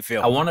 man. How you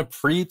feel? I want to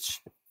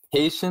preach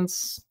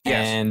patience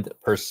and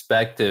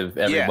perspective,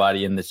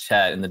 everybody in the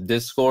chat, in the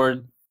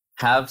Discord.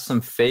 Have some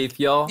faith,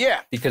 y'all.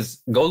 Yeah.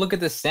 Because go look at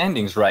the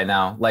standings right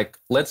now. Like,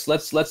 let's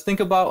think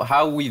about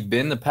how we've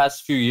been the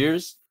past few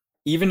years.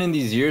 Even in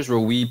these years where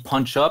we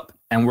punch up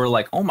and we're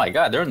like, oh my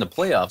God, they're in the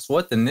playoffs.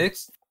 What, the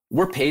Knicks?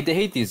 We're paid to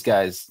hate these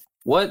guys.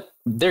 What?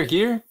 They're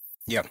here?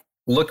 Yeah.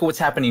 Look at what's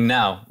happening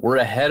now. We're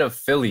ahead of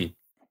Philly.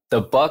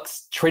 The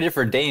Bucks traded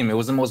for Dame. It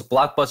was the most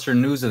blockbuster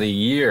news of the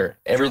year.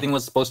 Everything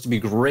was supposed to be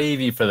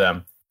gravy for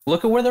them.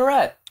 Look at where they're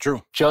at.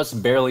 True.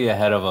 Just barely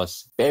ahead of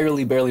us.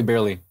 Barely, barely,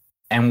 barely.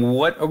 And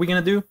what are we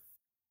going to do?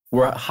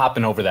 We're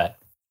hopping over that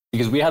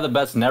because we have the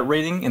best net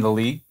rating in the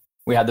league.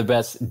 We have the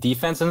best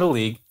defense in the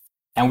league.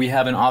 And we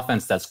have an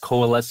offense that's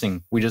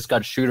coalescing. We just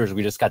got shooters.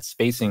 We just got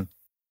spacing.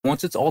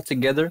 Once it's all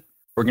together,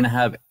 we're going to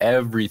have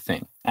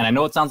everything. And I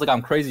know it sounds like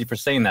I'm crazy for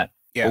saying that,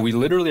 but we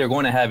literally are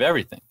going to have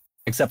everything,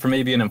 except for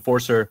maybe an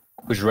enforcer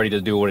who's ready to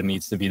do what it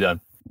needs to be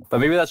done. But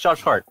maybe that's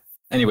Josh Hart.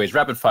 Anyways,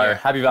 rapid fire.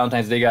 Happy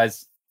Valentine's Day,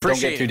 guys. Don't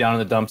get too down in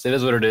the dumps. It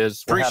is what it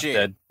is. We're half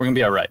dead. We're going to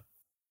be all right.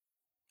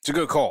 It's a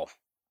good call.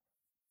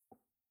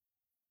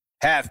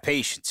 Have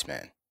patience,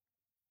 man.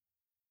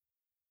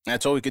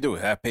 That's all we could do.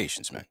 Have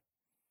patience, man.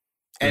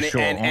 And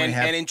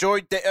enjoy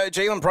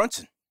Jalen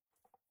Brunson.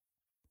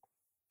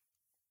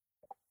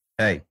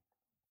 Hey,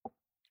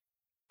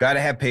 gotta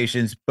have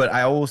patience. But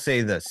I will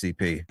say this,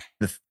 CP,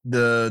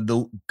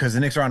 the because the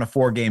Knicks are on a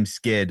 4-game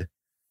skid.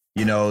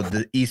 You know,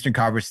 the Eastern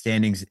Conference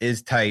standings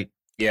is tight.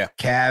 Yeah,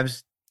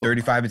 Cavs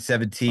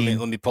 35-17.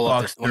 Let me pull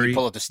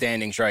up the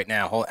standings right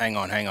now. Hang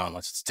on.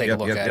 Let's take a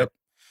look at it.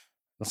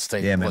 Let's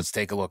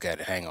take a look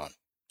at it. Hang on.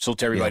 So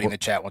to everybody in the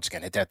chat, once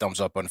again, hit that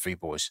thumbs up on Free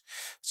Boys.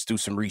 Let's do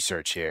some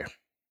research here.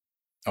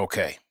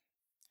 Okay.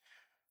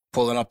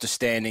 Pulling up the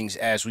standings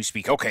as we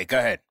speak. Okay, go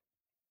ahead.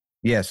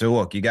 Yeah, so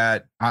look, you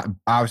got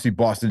obviously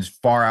Boston's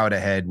far out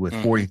ahead with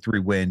 43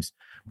 wins,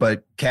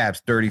 but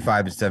Cavs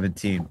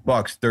 35-17,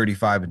 Bucks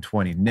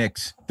 35-20,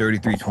 Knicks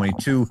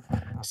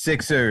 33-22,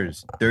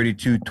 Sixers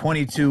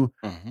 32-22,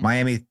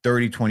 Miami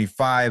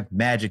 30-25,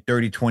 Magic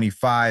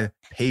 30-25,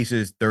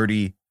 Pacers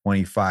 30-25.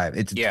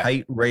 It's a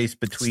tight race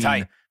between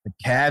the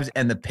Cavs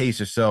and the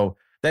Pacers. So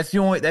that's the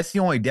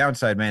only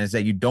downside, man, is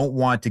that you don't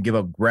want to give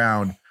up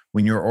ground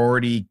when you're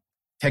already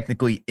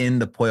technically in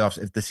the playoffs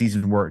if the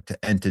season were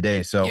to end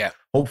today. So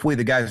hopefully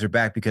the guys are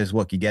back because,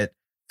 look, you get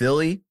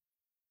Philly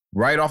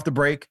right off the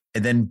break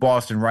and then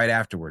Boston right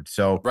afterwards.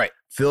 So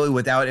Philly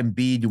without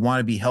Embiid, you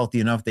want to be healthy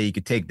enough that you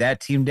could take that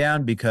team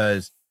down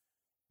because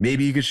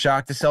maybe you could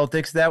shock the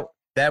Celtics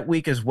that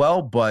week as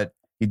well, but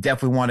you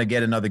definitely want to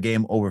get another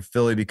game over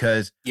Philly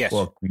because,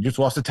 look, we just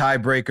lost a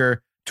tiebreaker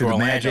to the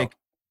Magic.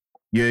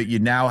 You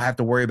now have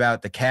to worry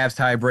about the Cavs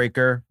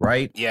tiebreaker,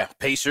 right? Yeah,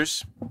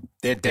 Pacers.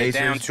 They're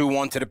down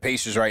 2-1 to the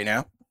Pacers right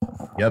now.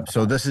 Yep.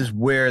 So this is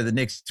where the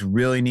Knicks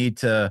really need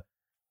to,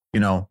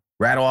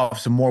 rattle off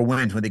some more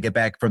wins when they get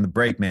back from the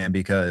break, man,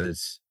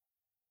 because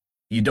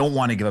you don't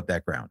want to give up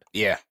that ground.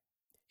 Yeah.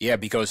 Yeah,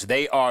 because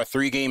they are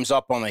 3 games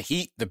up on the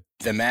Heat,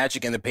 the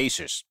Magic, and the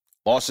Pacers.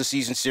 Lost the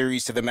season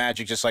series to the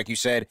Magic, just like you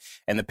said.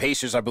 And the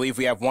Pacers, I believe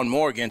we have one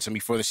more against them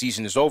before the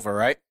season is over,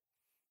 right?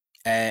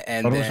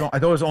 And I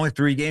thought it was only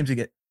 3 games to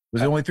get.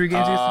 Was it only 3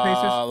 games against the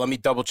Pacers? Let me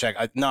double check.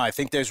 I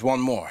think there's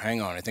one more.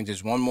 Hang on. I think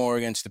there's one more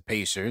against the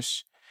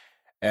Pacers.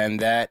 And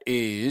that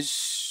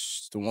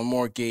is, the one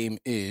more game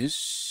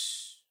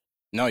is,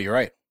 no, you're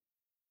right.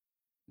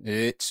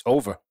 It's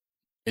over.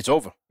 It's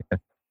over.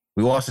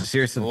 We lost the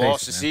series to the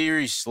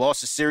Pacers.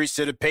 Lost the series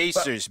to the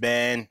Pacers,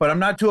 man. But I'm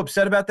not too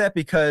upset about that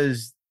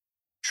because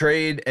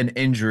trade and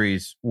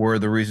injuries were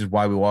the reasons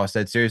why we lost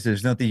that series.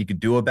 There's nothing you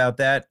could do about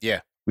that. Yeah.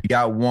 We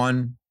got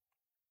one.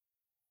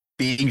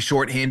 Being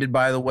shorthanded,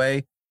 by the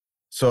way.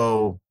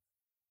 So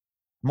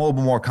I'm a little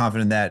bit more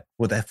confident that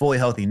with a fully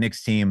healthy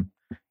Knicks team,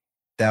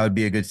 that would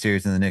be a good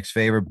series in the Knicks'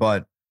 favor.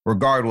 But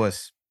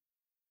regardless,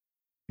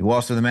 you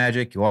lost to the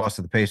Magic, you lost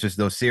to the Pacers,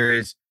 those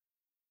series.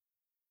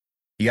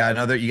 You got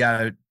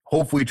to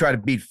hopefully try to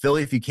beat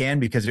Philly if you can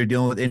because they're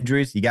dealing with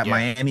injuries. You got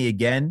Miami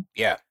again.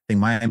 Yeah. I think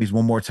Miami's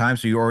one more time,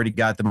 so you already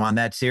got them on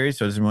that series,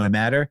 so it doesn't really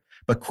matter.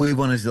 But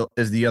Cleveland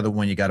is the other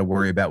one you got to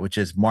worry about, which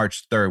is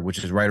March 3rd,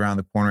 which is right around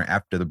the corner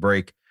after the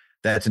break.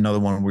 That's another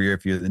one where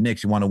if you're the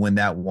Knicks, you want to win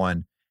that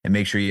one and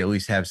make sure you at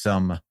least have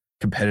some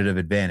competitive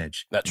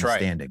advantage. That's right.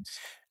 Standings.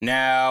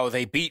 Now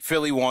they beat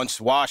Philly once,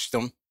 washed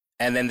them,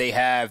 and then they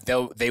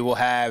will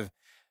have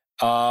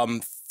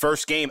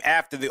first game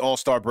after the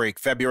All-Star break,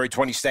 February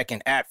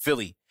 22nd at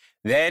Philly.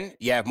 Then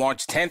you have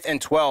March 10th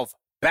and 12th,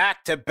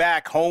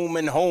 back-to-back home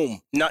and home.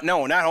 Not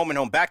home and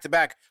home,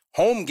 back-to-back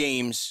home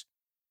games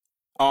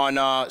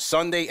on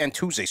Sunday and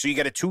Tuesday. So you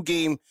got a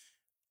 2-game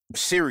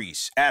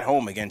series at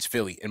home against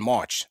Philly in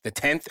March, the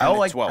 10th and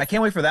the 12th. I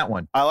can't wait for that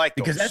one. I like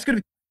those. Because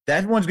those.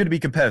 that one's going to be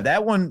competitive.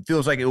 That one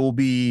feels like it will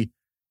be,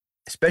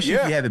 especially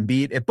if you haven't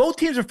beat. If both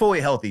teams are fully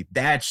healthy,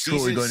 that's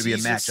truly going to be a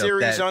matchup.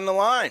 Series on the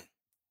line.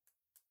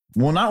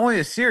 Well, not only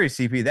a series,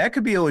 CP, that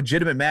could be a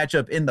legitimate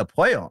matchup in the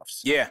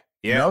playoffs. Yeah.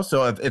 You know,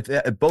 so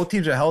if both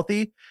teams are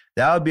healthy,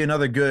 that would be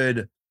another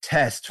good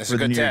test for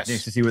the New York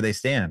Knicks to see where they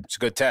stand. It's a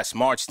good test.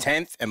 March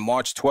 10th and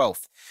March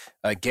 12th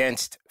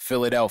against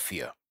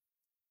Philadelphia.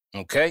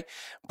 Okay.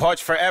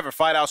 Pudge Forever,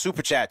 $5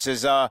 Super Chat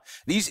says,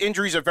 these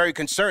injuries are very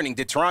concerning.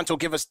 Did Toronto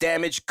give us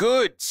damaged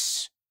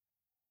goods?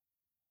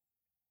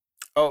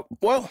 Oh,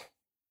 well,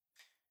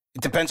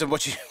 it depends on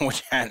what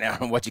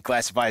you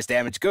classify as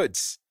damaged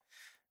goods.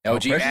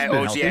 OG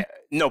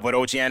but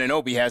OG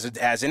Anunoby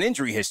has an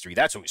injury history.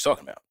 That's what we're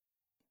talking about.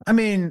 I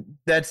mean,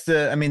 that's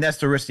the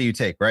risk that you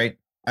take, right?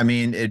 I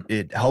mean,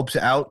 it helps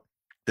out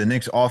the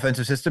Knicks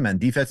offensive system and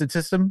defensive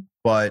system,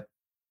 but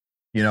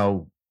you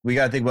know, we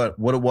got to think about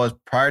what it was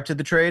prior to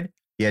the trade.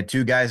 You had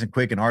two guys in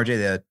Quick and RJ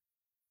that,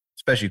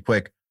 especially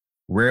Quick,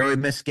 rarely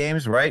missed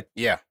games, right?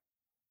 Yeah.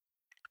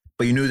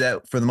 But you knew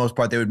that for the most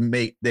part they would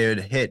make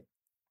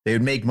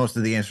most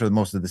of the games for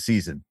most of the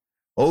season.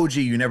 OG,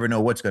 you never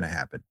know what's going to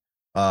happen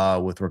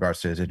with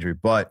regards to his injury,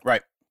 but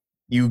right,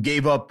 you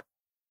gave up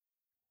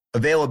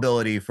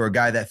availability for a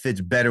guy that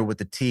fits better with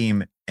the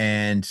team,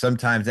 and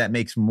sometimes that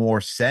makes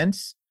more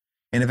sense.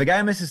 And if a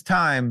guy misses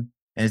time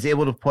and is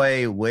able to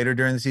play later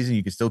during the season,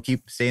 you can still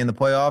stay in the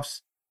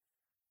playoffs.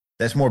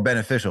 That's more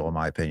beneficial, in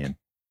my opinion.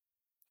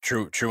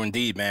 True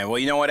indeed, man. Well,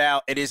 you know what,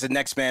 Al? It is a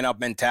next man up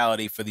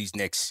mentality for these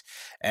Knicks.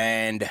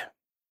 And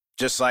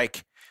just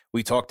like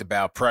we talked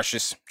about,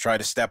 Precious tried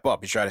to step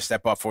up. He tried to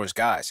step up for his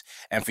guys.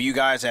 And for you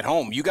guys at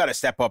home, you got to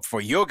step up for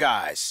your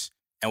guys.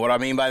 And what I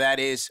mean by that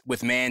is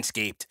with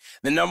Manscaped,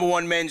 the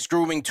 #1 men's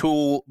grooming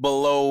tool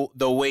below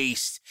the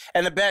waist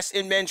and the best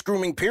in men's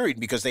grooming, period,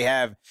 because they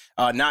have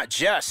not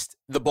just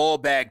the ball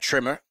bag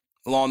trimmer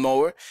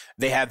lawnmower,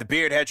 they have the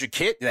beard hedger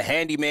kit, the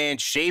handyman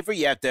shaver,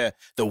 you have the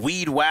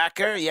weed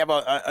whacker, you have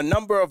a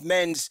number of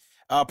men's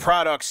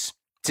products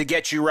to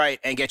get you right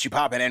and get you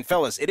popping. And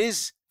fellas, it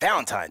is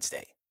Valentine's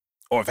Day,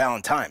 or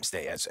Valentine's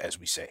Day, as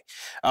we say.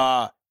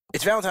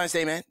 It's Valentine's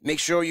Day, man. Make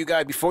sure you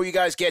guys, before you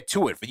guys get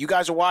to it, but you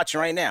guys are watching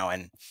right now,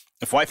 and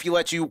if wifey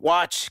lets you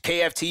watch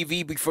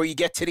KFTV before you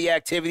get to the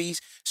activities,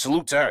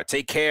 salute to her.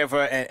 Take care of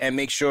her and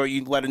make sure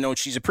you let her know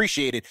she's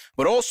appreciated.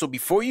 But also,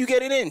 before you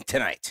get it in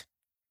tonight,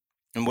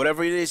 and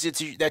whatever it is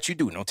that you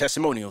do, no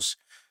testimonials,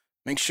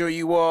 make sure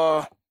you,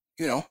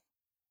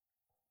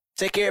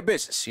 take care of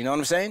business. You know what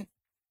I'm saying?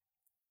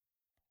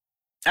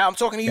 Al, I'm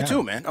talking to you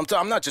too, man.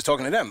 I'm not just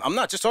talking to them. I'm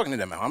not just talking to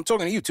them, Al. I'm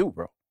talking to you too,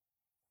 bro.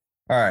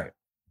 All right.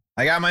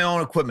 I got my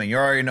own equipment. You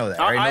already know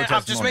that.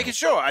 I'm just making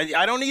sure.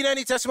 I don't need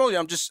any testimony.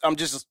 I'm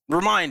just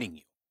reminding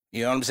you.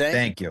 You know what I'm saying?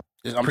 Thank you.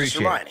 I'm just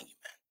reminding you,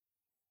 man.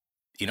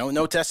 You know,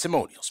 no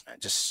testimonials, man.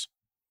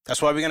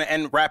 That's why we're gonna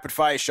end rapid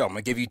fire show. I'm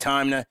gonna give you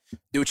time to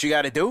do what you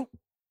got to do.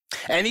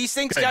 And these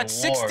things got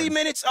 60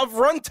 minutes of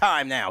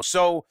runtime now.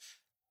 So,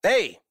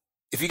 hey,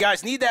 if you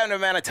guys need that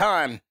amount of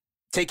time,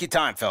 take your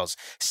time, fellas.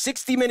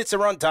 60 minutes of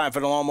runtime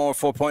for the Lawnmower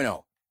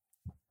 4.0.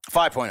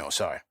 5.0,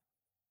 sorry.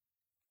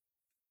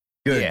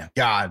 Good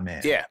God,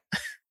 man. Yeah.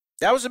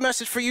 That was a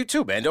message for you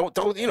too, man. Don't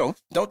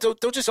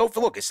just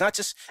overlook. It's not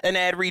just an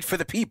ad read for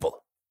the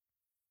people.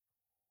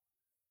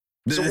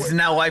 This is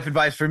now life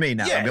advice for me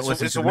now. Yeah,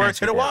 it's a word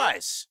to the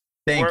wise.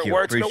 Thank you.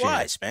 Word to the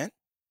wise, man.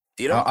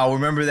 You know? I'll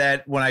remember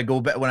that when I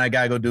go back, when I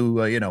gotta go do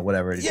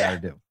whatever you gotta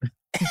do.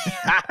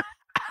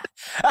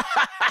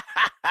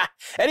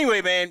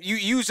 Anyway, man, you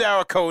use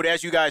our code,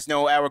 as you guys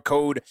know, our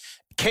code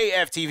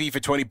KFTV for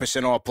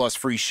 20% off plus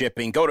free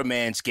shipping. Go to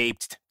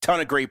Manscaped. Ton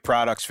of great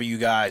products for you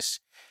guys.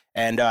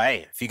 And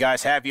hey, if you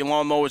guys have your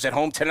lawnmowers at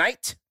home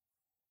tonight,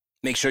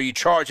 make sure you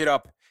charge it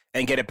up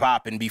and get it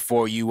popping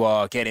before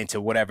you get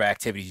into whatever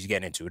activities you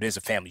get into. It is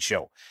a family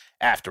show,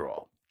 after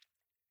all.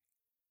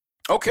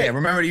 Okay. Yeah,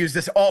 remember to use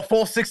this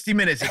full 60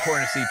 minutes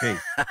according to CP.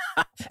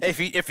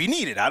 if you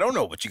need it, I don't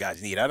know what you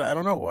guys need. I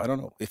don't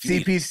know. If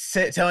you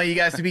CP's telling you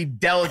guys to be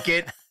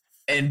delicate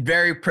and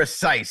very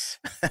precise.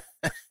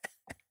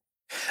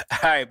 All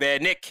right,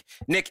 man.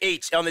 Nick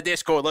H on the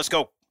Discord. Let's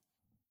go.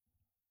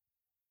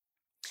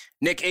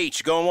 Nick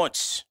H going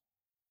once.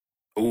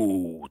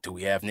 Ooh, do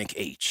we have Nick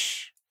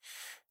H?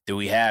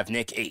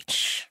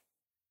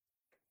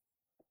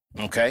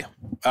 Okay.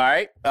 All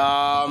right.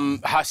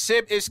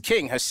 Hasib is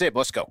king. Hasib,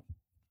 let's go.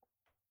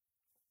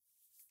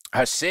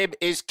 Hasib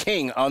is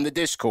king on the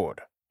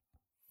Discord.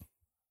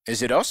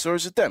 Is it us or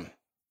is it them?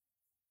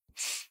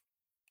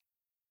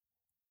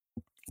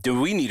 Do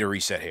we need a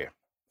reset here?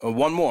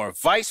 One more.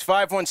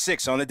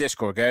 Vice516 on the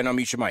Discord. Go ahead and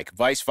unmute your mic.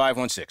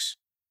 Vice516.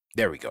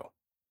 There we go.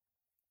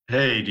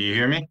 Hey, do you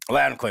hear me?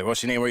 Loud and clear.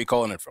 What's your name? Where are you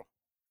calling it from?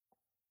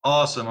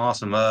 Awesome.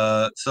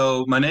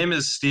 So my name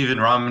is Steven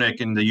Romanick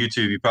in the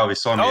YouTube. You probably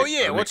saw me. Oh,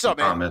 yeah. What's up,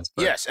 man? Comments,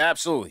 yes,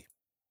 absolutely.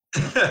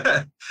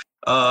 There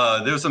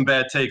was some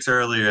bad takes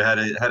earlier. Had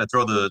to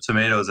throw the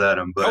tomatoes at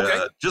him, but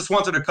okay. Just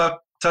wanted to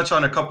touch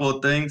on a couple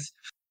of things.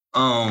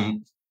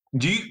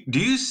 Do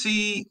you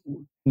see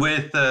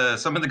with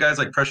some of the guys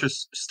like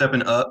Precious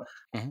stepping up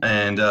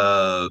and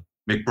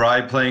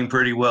McBride playing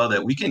pretty well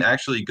that we can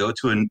actually go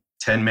to a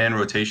 10-man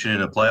rotation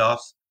in the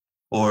playoffs?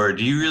 Or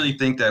do you really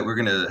think that we're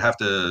going to have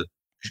to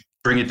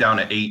bring it down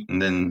to 8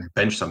 and then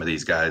bench some of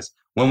these guys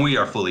when we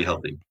are fully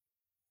healthy.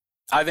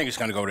 I think it's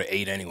going to go to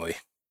 8 anyway.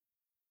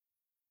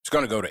 It's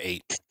going to go to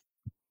 8.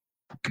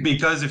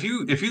 Because if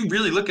you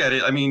really look at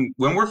it, I mean,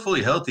 when we're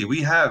fully healthy,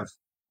 we have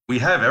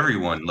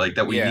everyone like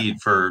that we need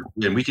for,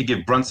 and we could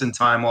give Brunson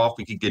time off.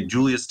 We could get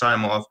Julius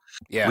time off.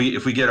 Yeah.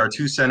 If we get our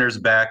 2 centers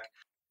back.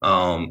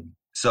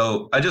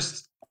 So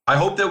I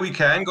hope that we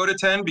can go to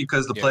 10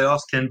 because the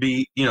playoffs can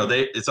be,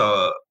 it's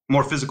a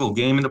more physical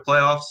game in the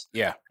playoffs.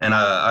 Yeah. And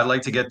I'd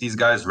like to get these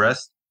guys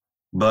rest,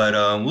 but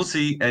we'll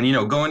see. And,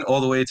 going all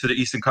the way to the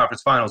Eastern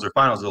Conference Finals is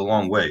a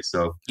long way.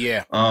 So,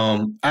 yeah.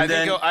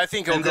 I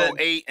think he'll go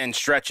 8 and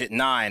stretch at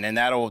 9, and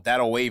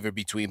that'll waver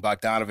between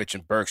Bogdanovich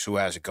and Burks, who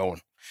has it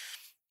going.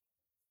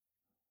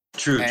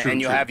 True. And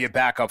you'll have your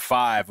backup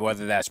 5,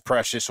 whether that's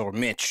Precious or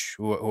Mitch,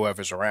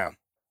 whoever's around.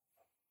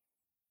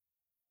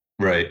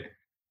 Right.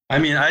 I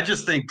mean, I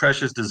just think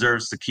Precious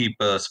deserves to keep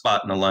a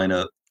spot in the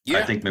lineup. Yeah.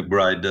 I think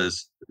McBride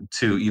does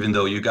too, even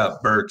though you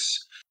got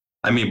Burks.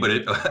 I mean, but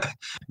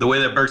the way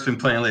that Burks been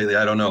playing lately,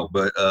 I don't know.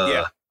 But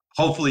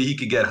hopefully he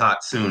could get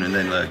hot soon and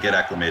then get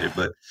acclimated.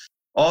 But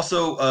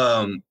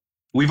also,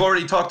 we've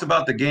already talked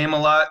about the game a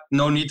lot.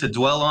 No need to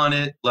dwell on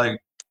it. Like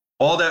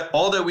all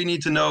that we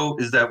need to know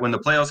is that when the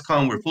playoffs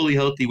come, we're fully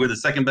healthy. We're the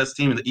second best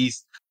team in the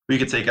East. We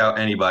could take out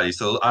anybody.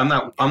 So I'm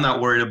not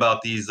worried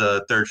about these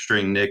third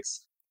string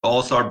Knicks.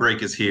 All-Star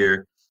break is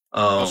here.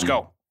 Let's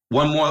go.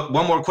 One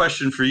more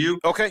question for you.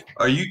 Okay.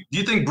 Do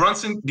you think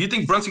Brunson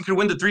could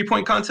win the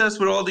 3-point contest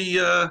with all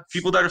the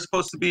people that are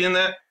supposed to be in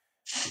that?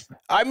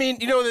 I mean,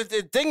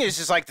 the thing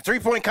is like the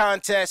 3-point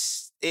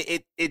contest,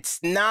 it's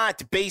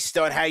not based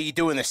on how you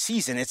do in the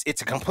season.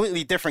 It's a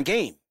completely different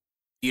game.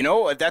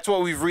 That's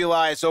what we've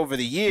realized over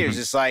the years.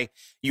 Mm-hmm. It's like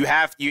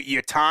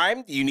you're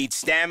timed, you need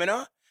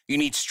stamina, you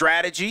need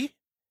strategy.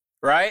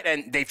 Right?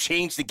 And they've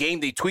changed the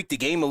game. They tweaked the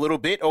game a little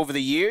bit over the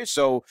years.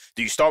 So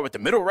do you start with the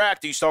middle rack?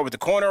 Do you start with the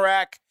corner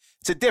rack?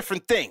 It's a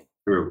different thing.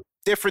 True.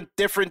 Different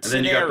and scenario.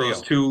 And then you got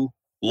those 2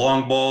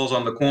 long balls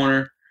on the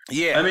corner.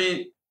 Yeah. I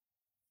mean,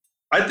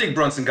 I think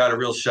Brunson got a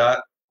real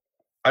shot.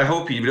 I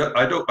hope he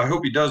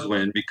does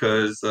win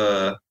because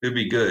it'd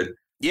be good.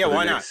 Yeah,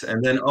 why not?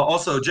 And then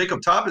also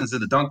Jacob Toppin's in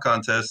the dunk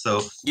contest,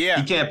 so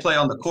he can't play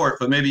on the court,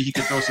 but maybe he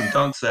could throw some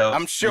dunks out.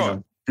 I'm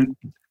sure.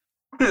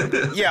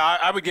 Yeah,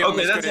 I would give him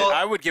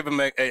I would give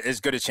him as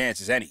good a chance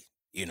as any.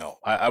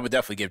 I would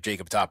definitely give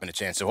Jacob Toppin a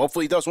chance. So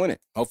hopefully he does win it.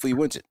 Hopefully he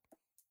wins it.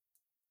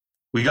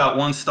 We got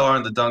 1 star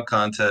in the dunk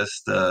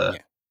contest.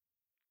 It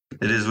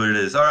is what it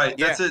is. All right,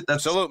 that's it.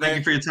 Thank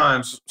you for your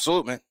time.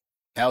 Salute, man.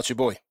 How's your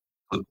boy?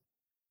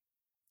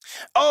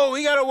 Oh,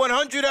 we got a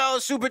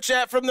 $100 super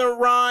chat from the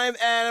rhyme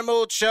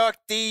animal. Chuck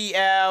D.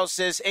 Al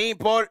says, ain't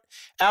bought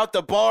out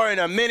the bar in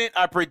a minute.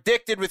 I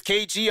predicted with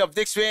KG of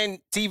Knicks Fan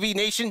TV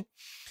Nation.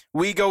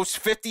 We goes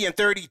 50 and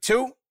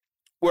 32.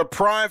 We're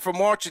primed for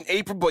March and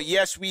April, but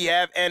yes, we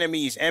have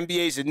enemies.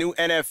 NBA's the new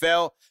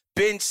NFL.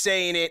 Been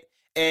saying it,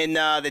 and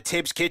the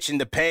Tibbs Kitchen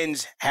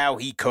depends how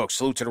he cooks.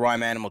 Salute to the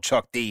rhyme animal,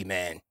 Chuck D,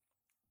 man.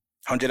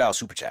 $100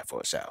 super chat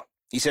for us, Al.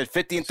 He said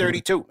 50 and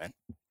 32, man.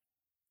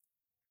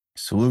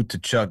 Salute to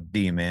Chuck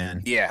D,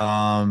 man. Yeah.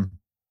 I'm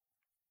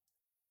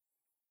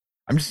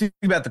just thinking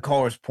about the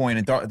caller's point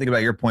and think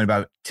about your point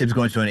about Tibbs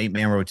going to an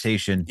 8-man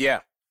rotation.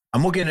 Yeah.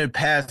 I'm looking at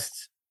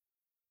past.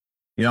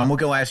 I'm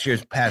looking at last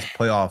year's past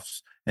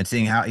playoffs and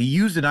seeing how he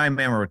used a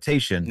 9-man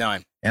rotation.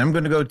 9. And I'm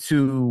going to go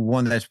to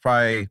one that's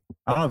probably,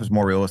 I don't know if it's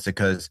more realistic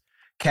because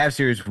Cavs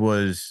series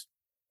was,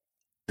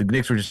 the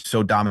Knicks were just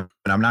so dominant.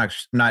 I'm not,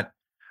 I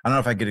don't know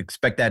if I could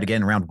expect that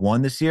again in round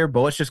 1 this year,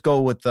 but let's just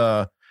go with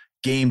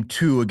game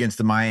 2 against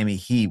the Miami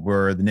Heat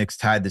where the Knicks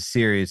tied the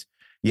series.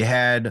 You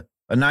had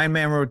a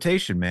 9-man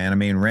rotation, man. I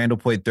mean, Randall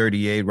played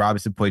 38,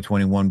 Robinson played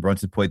 21,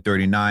 Brunson played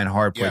 39,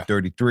 Hart played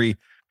 33,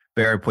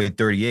 Barrett played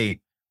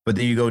 38. But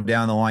then you go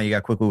down the line, you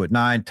got Quickly with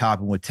 9,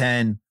 Toppin with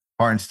 10,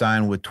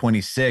 Hartenstein with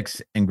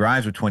 26, and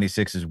Grimes with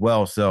 26 as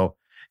well. So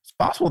it's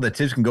possible that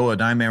Tibbs can go a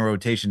 9-man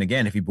rotation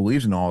again if he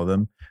believes in all of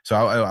them.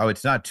 So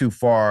it's not too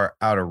far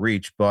out of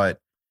reach. But,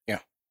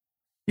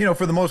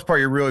 for the most part,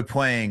 you're really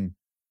playing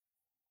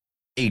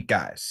 8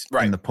 guys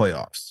in the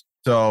playoffs.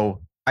 So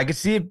I could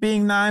see it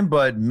being 9,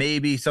 but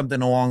maybe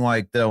something along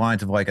like the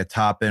lines of like a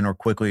Toppin or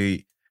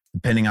Quickly,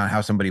 depending on how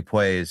somebody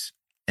plays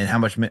and how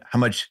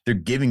much they're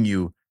giving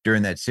you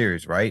during that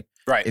series, right?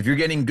 Right. If you're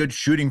getting good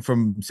shooting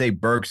from, say,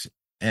 Burks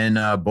and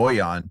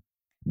Bojan,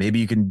 maybe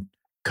you can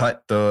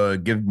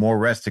give more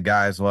rest to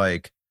guys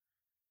like,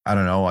 I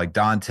don't know, like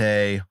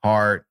Dante,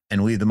 Hart,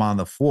 and leave them on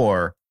the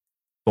floor.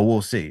 But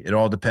we'll see. It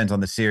all depends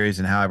on the series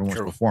and how everyone's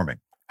performing.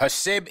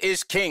 Hasib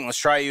is king. Let's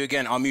try you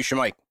again. I'll mute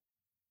your mic.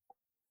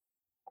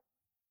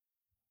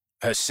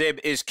 Hasib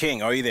is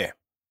king. Are you there?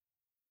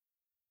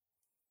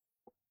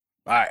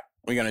 All right.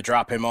 We're going to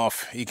drop him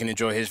off. He can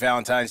enjoy his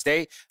Valentine's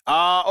Day.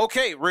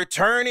 Okay,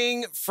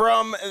 returning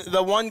from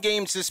the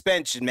 1-game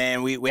suspension,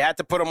 man. We had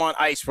to put him on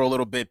ice for a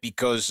little bit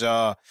because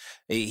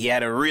he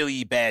had a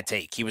really bad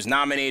take. He was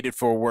nominated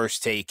for a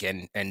worst take,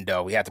 and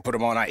we had to put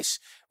him on ice.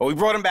 But we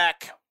brought him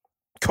back.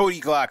 Cody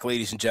Glock,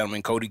 ladies and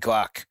gentlemen. Cody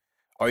Glock.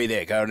 Are you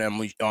there? Got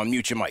to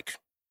mute your mic.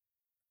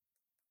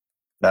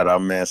 that I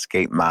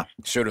manscape my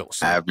Should've.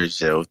 average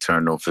 0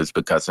 turnovers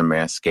because I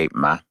manscape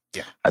my.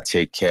 Yeah. I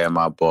take care of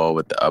my ball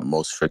with the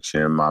utmost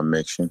friction in my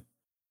mixing,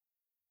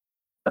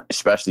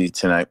 especially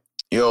tonight.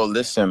 Yo,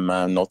 listen,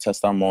 man, no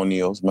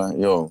testimonials, man.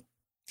 Yo.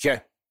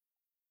 Okay.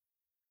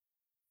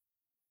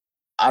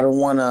 I'm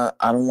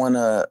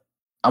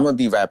gonna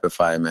be rapid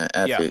fire, man.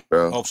 F it,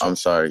 bro. Hope so. I'm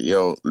sorry.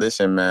 Yo,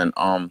 listen, man.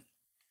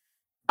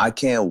 I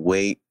can't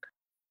wait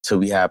till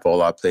we have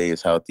all our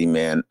players healthy,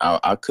 man.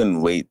 I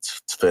couldn't wait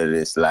for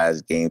this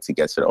last game to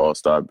get to the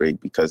All-Star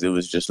break because it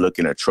was just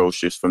looking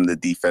atrocious from the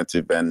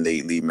defensive end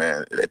lately,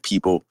 man.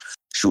 People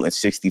shooting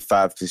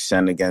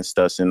 65% against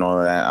us and all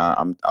of that.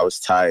 I was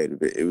tired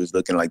of it. It was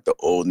looking like the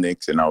old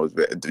Knicks, and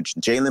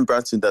Jalen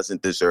Brunson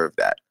doesn't deserve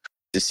that,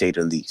 to say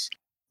the least.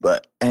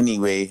 But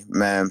anyway,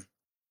 man.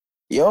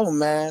 Yo,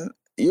 man.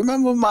 You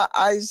remember my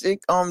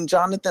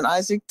Jonathan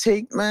Isaac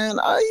take, man?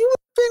 You've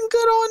been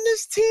good on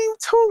this team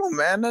too,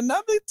 man.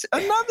 Another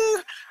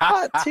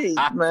hot take,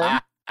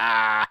 man.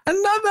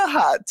 Another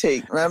hot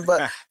take, man.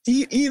 But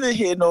either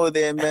here nor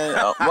there,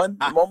 man. One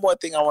more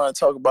thing I want to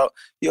talk about.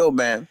 Yo,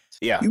 man.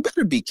 Yeah. You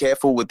better be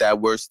careful with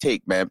that worst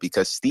take, man,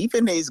 because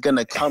Stephen A is going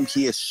to come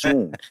here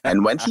soon.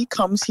 And when he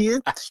comes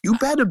here, you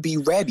better be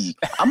ready.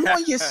 I'm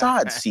on your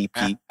side,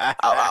 CP.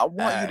 I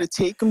want you to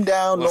take him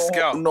down. Let's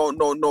go.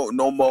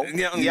 No more.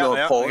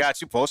 Yeah, pause. I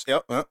got you. Post.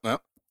 Yep. But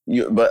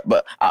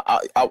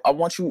I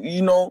want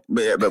you,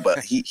 but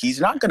he's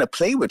not gonna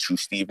play with you,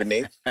 Stephen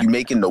A. You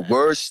making the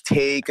worst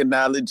take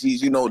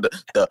analogies,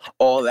 the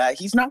all that.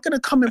 He's not gonna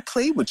come and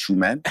play with you,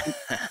 man.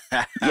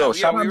 Yo,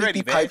 shout out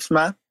Nicky Pipes,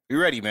 man. We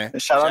ready, man.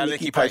 Shout out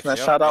Nicky Pipes, man.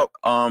 Yep. Shout out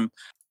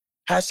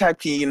hashtag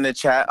P in the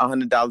chat,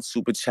 $100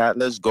 super chat.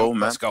 Let's go,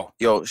 man. Let's go.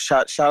 Yo,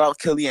 shout out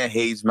Killian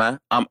Hayes, man.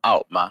 I'm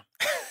out, man.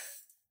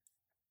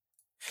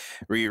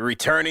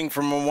 Returning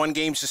from a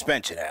 1-game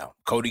suspension now.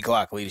 Cody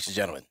Glock, ladies and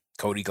gentlemen.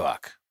 Cody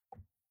Glock.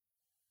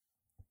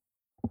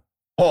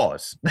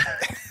 Pause.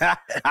 Shout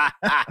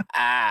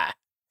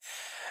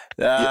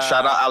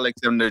out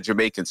Alex and the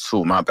Jamaicans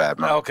too. My bad,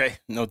 man. Okay.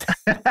 No.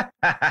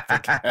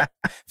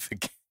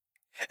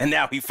 And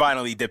now he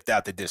finally dipped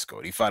out the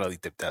Discord.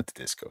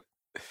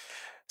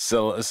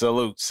 So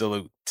salute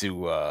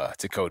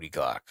to Cody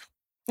Glock.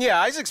 Yeah,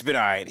 Isaac's been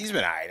all right. He's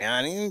been all right.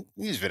 I mean,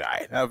 he's been all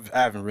right. I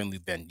haven't really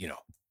been,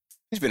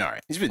 he's been all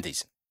right. He's been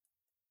decent.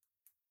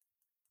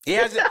 He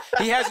has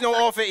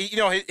no offense.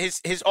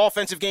 His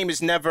offensive game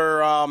has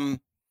never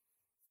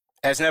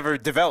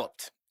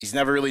developed. He's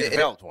never really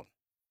developed one.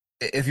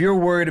 If you're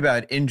worried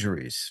about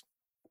injuries,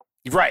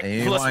 right?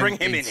 Let's bring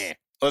him in here.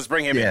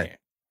 In here.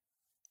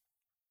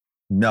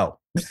 No.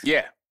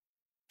 Yeah.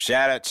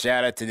 Shout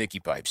out to Nicky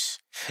Pipes.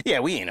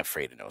 Yeah, we ain't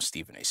afraid of no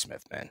Stephen A.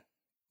 Smith, man.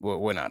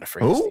 We're not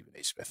afraid of Stephen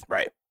A. Smith.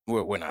 Right.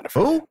 We're not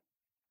afraid.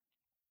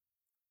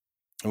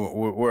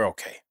 We're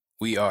okay.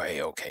 We are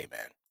okay,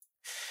 man.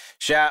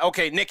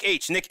 Okay, Nick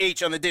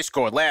H on the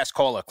Discord. Last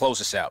caller. Close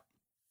us out.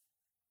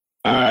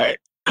 All right.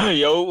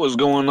 Yo, what's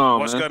going on,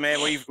 What's good, man?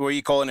 Where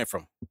you calling in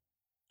from?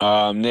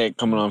 Nick,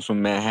 coming on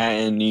from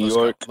Manhattan, New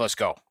York. Let's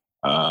go.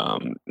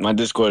 My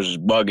Discord is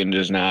bugging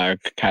just now. I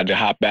had to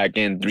hop back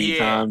in 3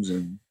 times,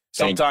 and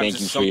thank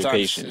you for your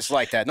patience. It's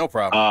like that. No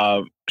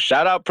problem.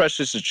 Shout out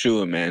Precious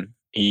Achiuwa, man.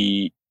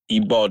 He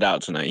balled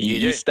out tonight.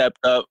 He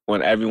stepped up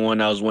when everyone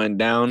else went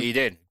down. He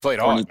did. Played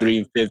hard. 23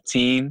 and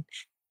 15.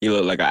 He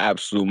looked like an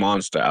absolute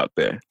monster out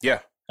there. Yeah.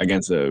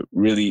 Against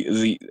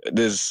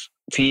this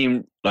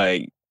team,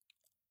 like,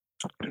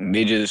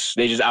 they just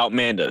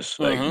outmanned us.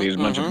 Like, there's a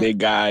bunch of big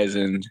guys,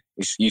 and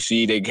you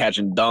see they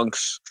catching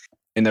dunks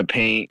in the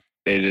paint.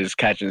 They're just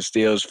catching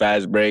steals,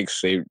 fast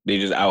breaks. They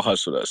just out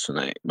hustled us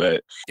tonight.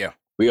 But yeah,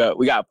 we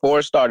got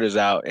 4 starters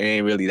out. It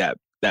ain't really that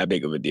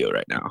big of a deal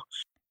right now.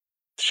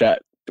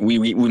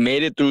 We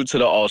made it through to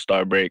the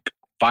All-Star break.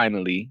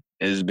 Finally,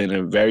 it's been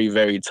a very,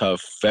 very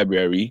tough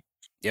February.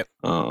 Yep.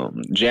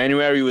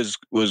 January was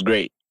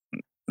great.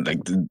 Like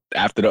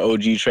after the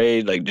OG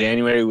trade, like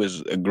January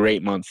was a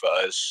great month for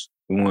us.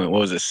 We went,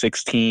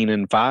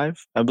 16-5,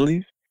 I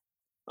believe.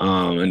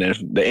 And then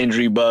the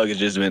injury bug has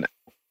just been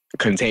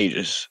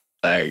contagious.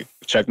 Like,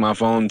 check my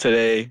phone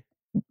today,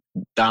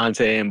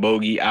 Dante and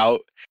Bogey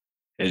out.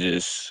 It's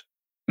just,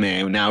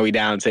 man, now we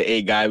down to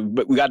 8 guys,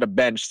 but we got the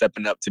bench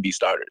stepping up to be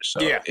starters.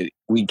 So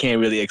we can't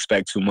really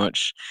expect too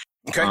much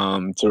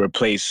to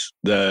replace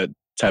the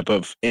type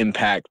of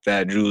impact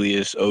that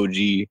Julius,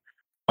 OG,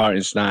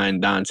 Hartenstein,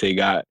 Dante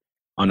got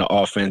on the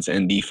offense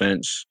and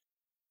defense.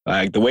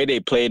 Like, the way they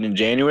played in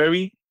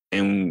January,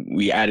 and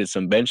we added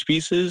some bench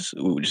pieces,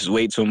 we'll just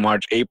wait till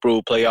March,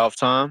 April playoff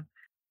time.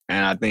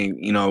 And I think,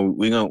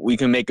 we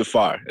can make it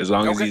far as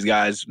long as these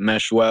guys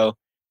mesh well,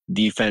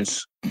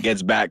 defense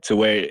gets back to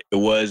where it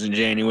was in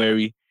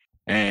January.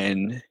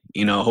 And,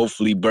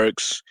 hopefully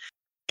Burks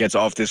gets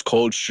off this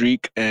cold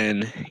streak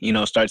and,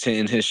 starts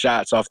hitting his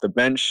shots off the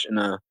bench in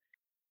a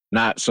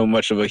not so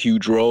much of a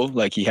huge role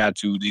like he had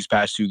to these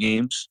past 2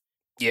 games.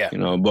 Yeah.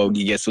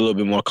 Bogey gets a little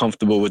bit more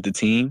comfortable with the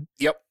team.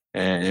 Yep.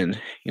 And,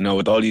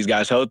 with all these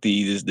guys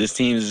healthy, this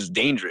team is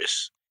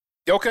dangerous.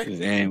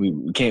 Okay. And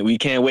we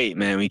can't wait,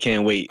 man. We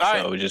can't wait. All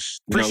so right.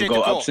 just Appreciate go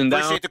the call. ups and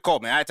downs. Appreciate the call,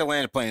 man. I had to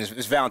land a plane.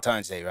 It's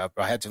Valentine's Day. I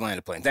had to land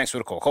a plane. Thanks for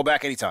the call. Call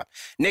back anytime.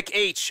 Nick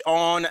H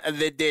on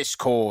the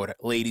Discord,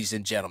 ladies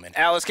and gentlemen.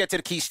 Al, let's get to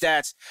the key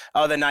stats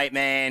of the night,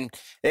 man.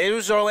 It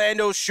was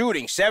Orlando's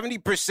shooting.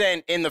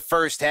 70% in the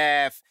first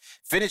half.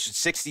 Finished at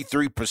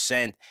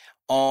 63%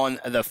 on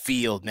the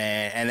field,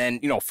 man. And then,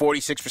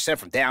 46%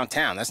 from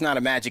downtown. That's not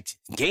a Magic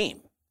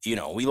game.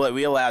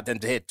 We allowed them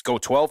to go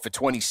 12 for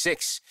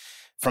 26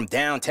 from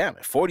downtown.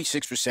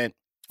 46%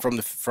 from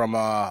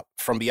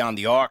beyond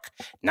the arc,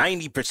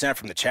 90%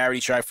 from the charity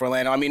stripe for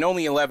Orlando. I mean,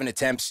 only 11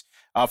 attempts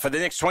for the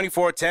Knicks,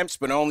 24 attempts,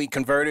 but only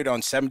converted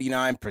on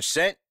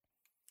 79%.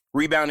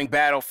 Rebounding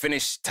battle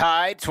finished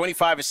tied,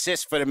 25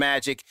 assists for the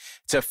Magic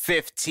to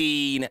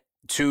 15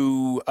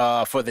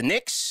 for the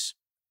Knicks.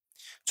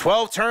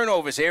 12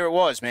 turnovers. Here it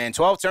was, man.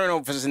 12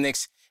 turnovers for the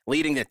Knicks,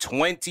 leading to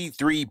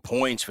 23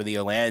 points for the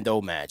Orlando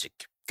Magic.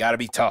 Got to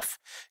be tough.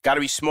 Got to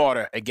be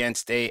smarter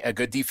against a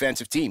good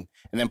defensive team.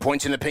 And then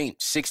points in the paint,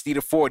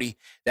 60-40.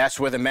 That's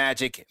where the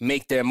Magic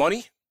make their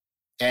money.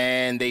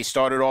 And they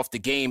started off the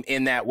game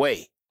in that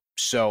way.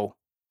 So,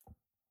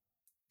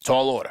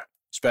 tall order,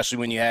 especially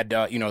when you had,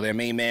 their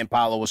main man,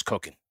 Paolo, was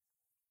cooking.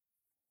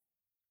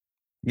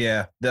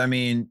 Yeah. I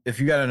mean, if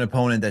you got an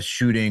opponent that's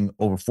shooting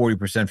over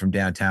 40% from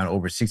downtown,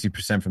 over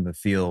 60% from the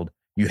field,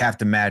 you have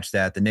to match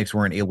that. The Knicks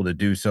weren't able to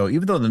do so.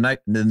 Even though the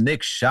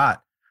Knicks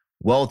shot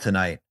well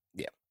tonight,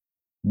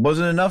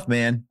 wasn't enough,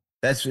 man.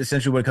 That's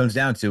essentially what it comes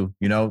down to.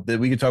 That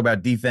we could talk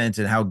about defense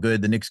and how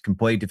good the Knicks can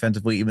play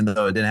defensively, even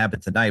though it didn't happen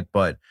tonight.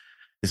 But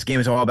this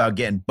game is all about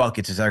getting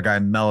buckets, as our guy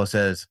Mello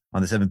says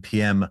on the 7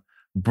 p.m.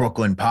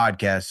 Brooklyn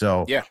podcast.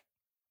 So yeah,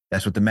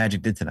 that's what the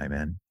Magic did tonight,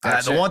 man.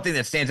 The one thing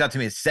that stands out to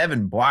me is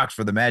 7 blocks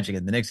for the Magic,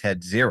 and the Knicks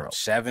had 0.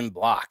 7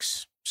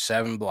 blocks.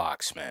 7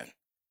 blocks, man.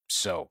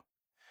 So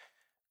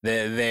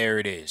there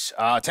it is.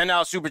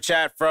 $10 super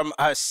chat from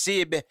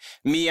Hasib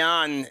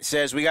Mian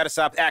says, we got to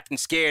stop acting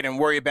scared and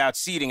worry about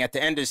seeding. At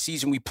the end of the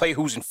season, we play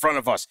who's in front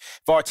of us.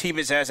 If our team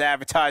is as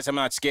advertised, I'm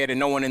not scared of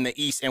no one in the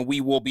East, and we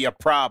will be a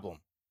problem.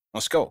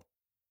 Let's go.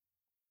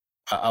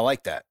 I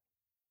like that.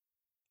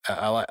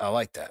 I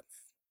like that.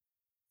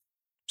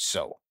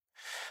 So,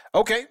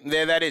 okay,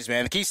 there that is,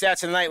 man. The key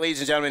stats of the night, ladies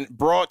and gentlemen,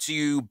 brought to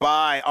you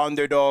by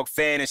Underdog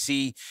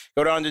Fantasy.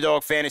 Go to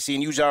Underdog Fantasy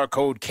and use our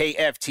code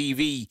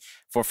KFTV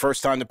for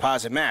first-time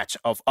deposit match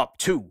of up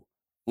to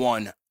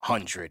 $100.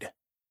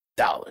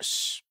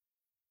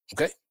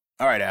 Okay?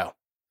 All right, Al.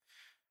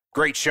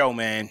 Great show,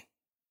 man.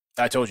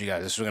 I told you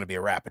guys this was going to be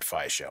a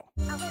rapid-fire show.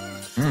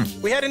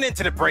 We heading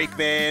into the break,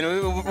 man.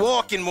 We were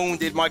walking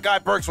wounded. My guy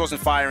Burks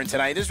wasn't firing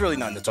tonight. There's really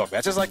nothing to talk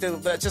about. Just like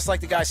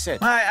the guy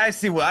said. I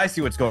see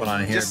what's going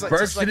on here.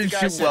 Burks didn't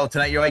shoot well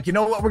tonight. You're like, you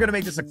know what? We're going to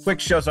make this a quick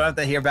show so I don't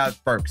have to hear about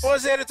Burks. What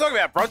was there to talk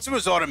about? Brunson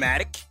was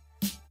automatic.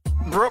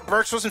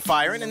 Burks wasn't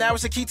firing, and that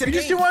was the key to the game. You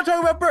just didn't want to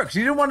talk about Burks.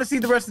 You didn't want to see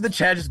the rest of the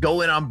chat just go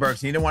in on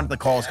Burks. You didn't want the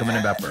calls coming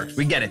in about Burks.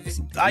 We get it.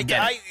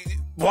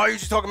 Why are you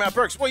just talking about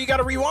Burks? Well, you got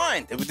to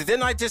rewind.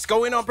 Didn't I just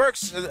go in on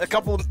Burks a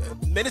couple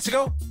of minutes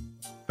ago?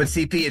 But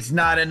CP, it's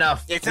not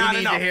enough. It's not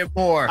enough. We need to hear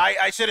more.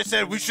 I should have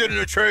said we shouldn't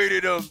have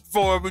traded him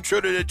for him. We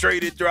shouldn't have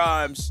traded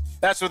Grimes.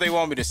 That's what they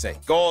want me to say.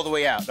 Go all the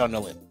way out on the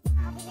limb.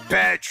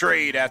 Bad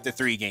trade after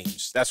 3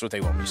 games. That's what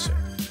they want me to say.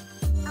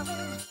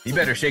 You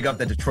better shake up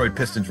that Detroit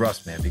Pistons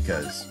rust, man,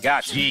 because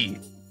got to.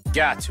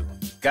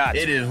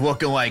 It is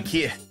looking like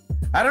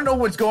I don't know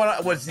what's going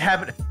on, what's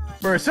happening.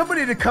 For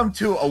somebody to come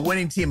to a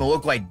winning team and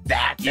look like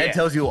that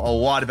tells you a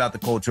lot about the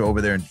culture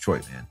over there in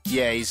Detroit, man.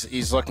 Yeah,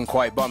 he's looking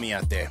quite bummy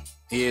out there.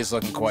 He is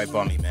looking quite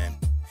bummy, man.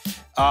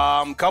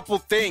 Couple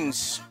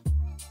things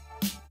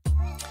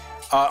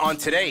on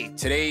today.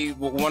 Today,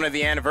 one of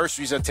the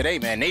anniversaries of today,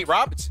 man. Nate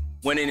Robinson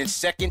winning his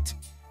second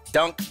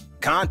dunk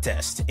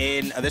contest.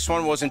 And this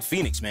one was in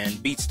Phoenix, man.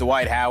 Beats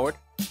Dwight Howard.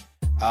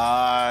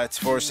 It's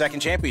for his second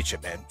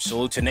championship, man.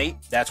 Salute to Nate.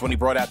 That's when he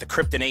brought out the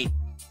Kryptonite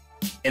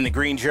in the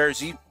green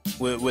jersey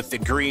with the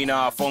green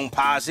foam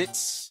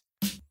posits.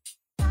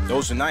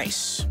 Those are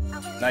nice.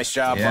 Nice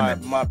job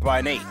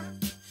by Nate.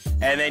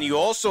 And then you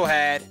also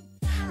had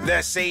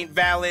the St.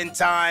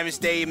 Valentine's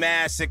Day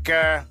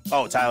Massacre.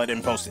 Oh, Tyler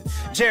didn't post it.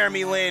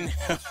 Jeremy Lin,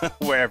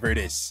 wherever it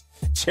is.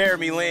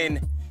 Jeremy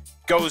Lin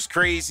goes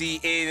crazy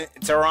in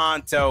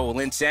Toronto.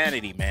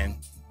 Linsanity, man.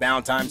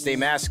 Valentine's Day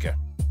Massacre.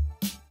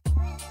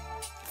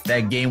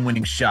 That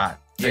game-winning shot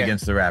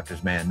against the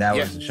Raptors, man. That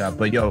was the shot.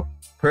 But,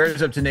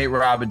 prayers up to Nate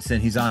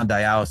Robinson. He's on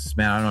dialysis,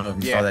 man. I don't know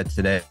if you saw that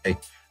today.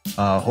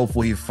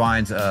 Hopefully he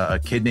finds a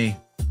kidney.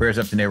 Prayers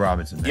up to Nate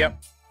Robinson, man.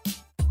 Yep.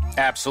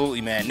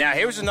 Absolutely, man. Now,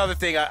 here's another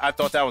thing I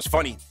thought that was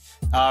funny.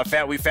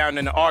 We found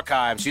in the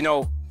archives.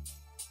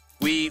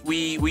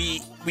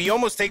 We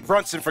almost take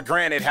Brunson for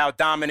granted how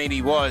dominant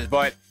he was,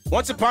 but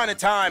once upon a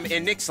time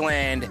in Knicks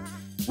land,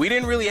 we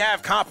didn't really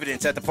have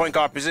competence at the point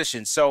guard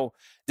position. So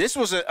this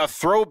was a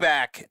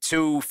throwback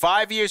to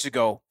 5 years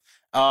ago.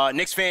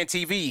 Knicks Fan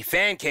TV,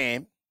 Fan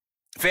Cam,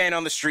 Fan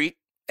on the Street,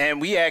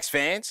 and we asked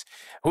fans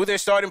who their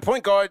starting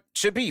point guard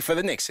should be for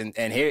the Knicks.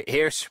 And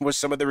here was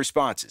some of the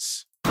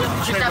responses.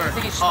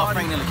 Oh,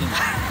 Frank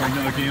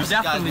Ntilikina.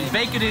 Definitely.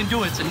 Baker didn't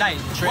do it tonight.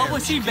 What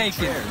was he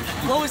baking?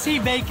 What was he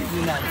baking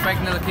tonight? Frank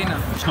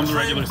Ntilikina. Come the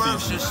regular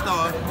season.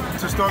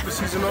 To start the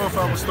season off,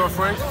 I would start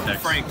Frank.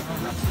 Frank.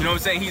 You know what I'm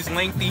saying? He's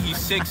lengthy. He's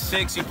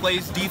 6'6". He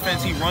plays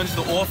defense. He runs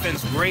the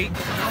offense great.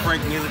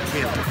 Frank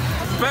Ntilikina.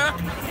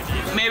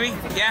 Maybe,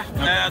 yeah.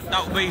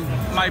 We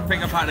might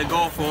pick up how to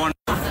go for one.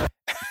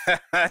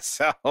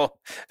 So,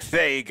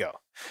 there you go.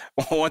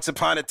 Once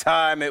upon a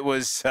time, it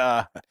was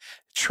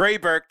Trey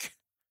Burke,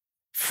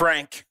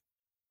 Frank,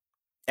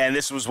 and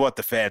this was what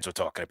the fans were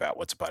talking about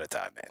once upon a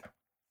time, man.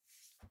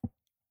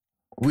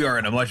 We are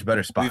in a much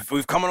better spot.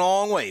 We've come a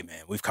long way,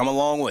 man. We've come a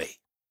long way.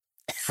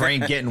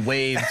 Frank getting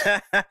waved.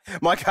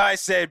 My guy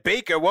said,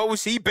 Baker, what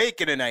was he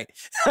baking tonight?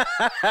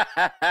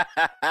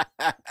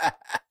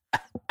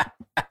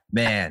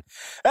 Man,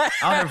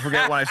 I'll never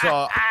forget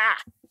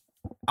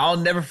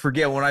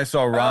when I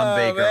saw Ron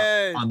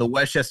Baker on the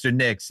Westchester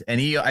Knicks, and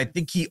I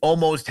think he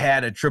almost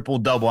had a triple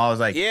double. I was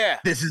like, yeah,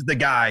 this is the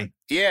guy.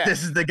 Yeah,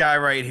 this is the guy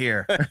right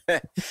here.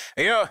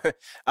 You know,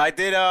 I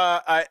did.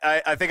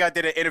 I think I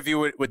did an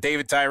interview with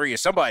David Tyree or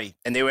somebody,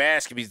 and they were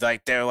asking me,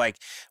 they're like,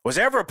 was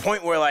there ever a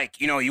point where,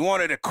 like, you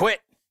wanted to quit?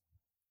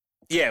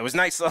 Yeah, it was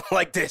nice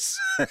like this.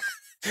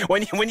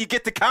 when you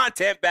get the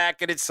content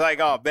back, and it's like,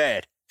 oh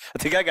man, I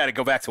think I got to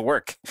go back to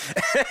work.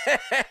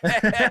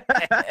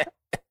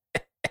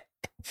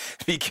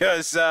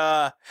 Because,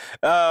 no,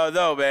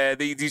 man,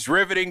 these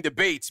riveting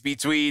debates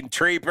between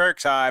Trey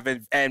Burke's hive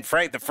and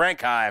Frank, the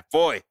Frank hive,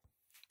 boy,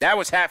 that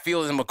was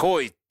Hatfield and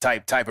McCoy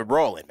type of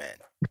rolling, man.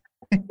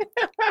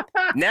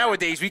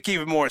 Nowadays, we keep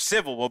it more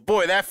civil. But,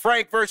 boy, that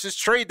Frank versus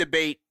Trey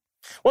debate,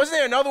 wasn't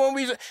there another one?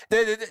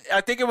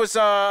 I think it was,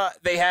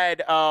 they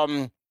had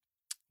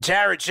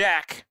Jared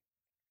Jack.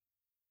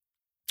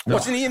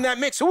 Wasn't he in that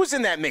mix? Who was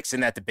in that mix in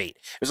that debate?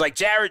 It was like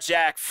Jared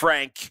Jack,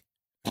 Frank,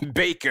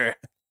 Baker.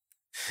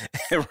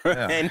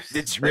 And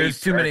there's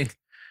too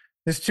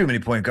many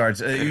point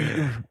guards.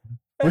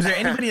 Was there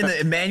anybody in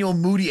the Emmanuel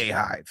Mudiay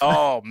hive?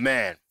 Oh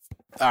man.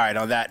 All right,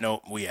 on that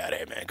note, we out of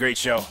here, man. Great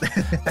show.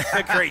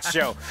 Great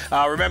show.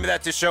 Remember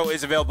that this show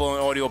is available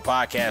in audio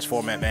podcast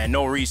format, man.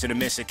 No reason to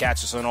miss it.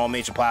 Catch us on all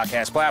major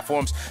podcast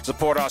platforms.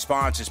 Support our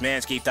sponsors,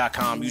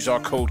 manscaped.com. Use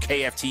our code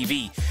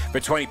KFTV for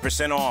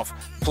 20% off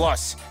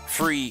plus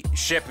free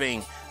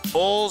shipping.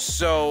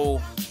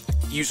 Also,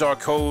 use our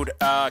code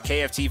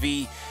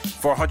KFTV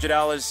for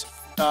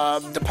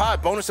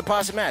 $100 bonus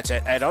deposit match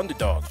at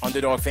Underdog,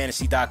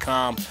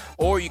 underdogfantasy.com,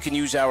 or you can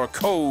use our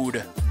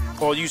code,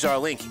 or use our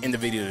link in the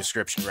video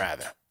description,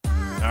 rather.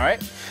 All right?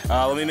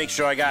 Let me make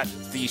sure I got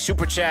the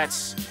super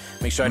chats.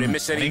 Make sure I didn't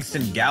miss any.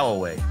 Langston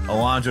Galloway,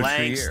 Alonzo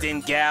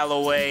Langston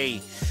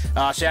Galloway.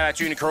 Shout out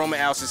Junior Caroma.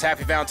 Al says,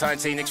 happy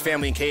Valentine's Day, Knicks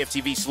family and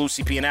KFTV. Salute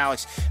CP and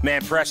Alex.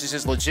 Man, Precious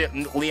is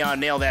legit. Leon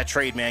nailed that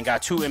trade, man.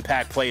 Got 2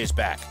 impact players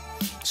back.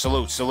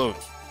 Salute.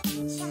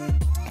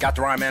 Got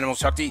the Rhyme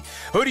Animals Huck D.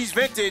 Hoodies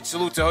Vintage.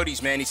 Salute to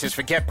Hoodies, man. He says,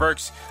 forget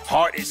Burke's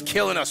heart is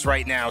killing us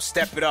right now.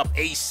 Step it up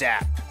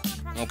ASAP.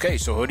 Okay,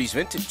 so Hoodies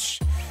Vintage.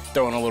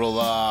 Throwing a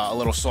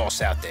little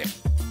sauce out there.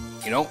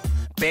 You know?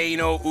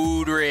 Bano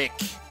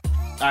Udrich.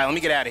 All right, let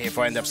me get out of here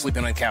before I end up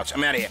sleeping on the couch.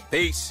 I'm out of here.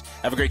 Peace.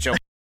 Have a great show.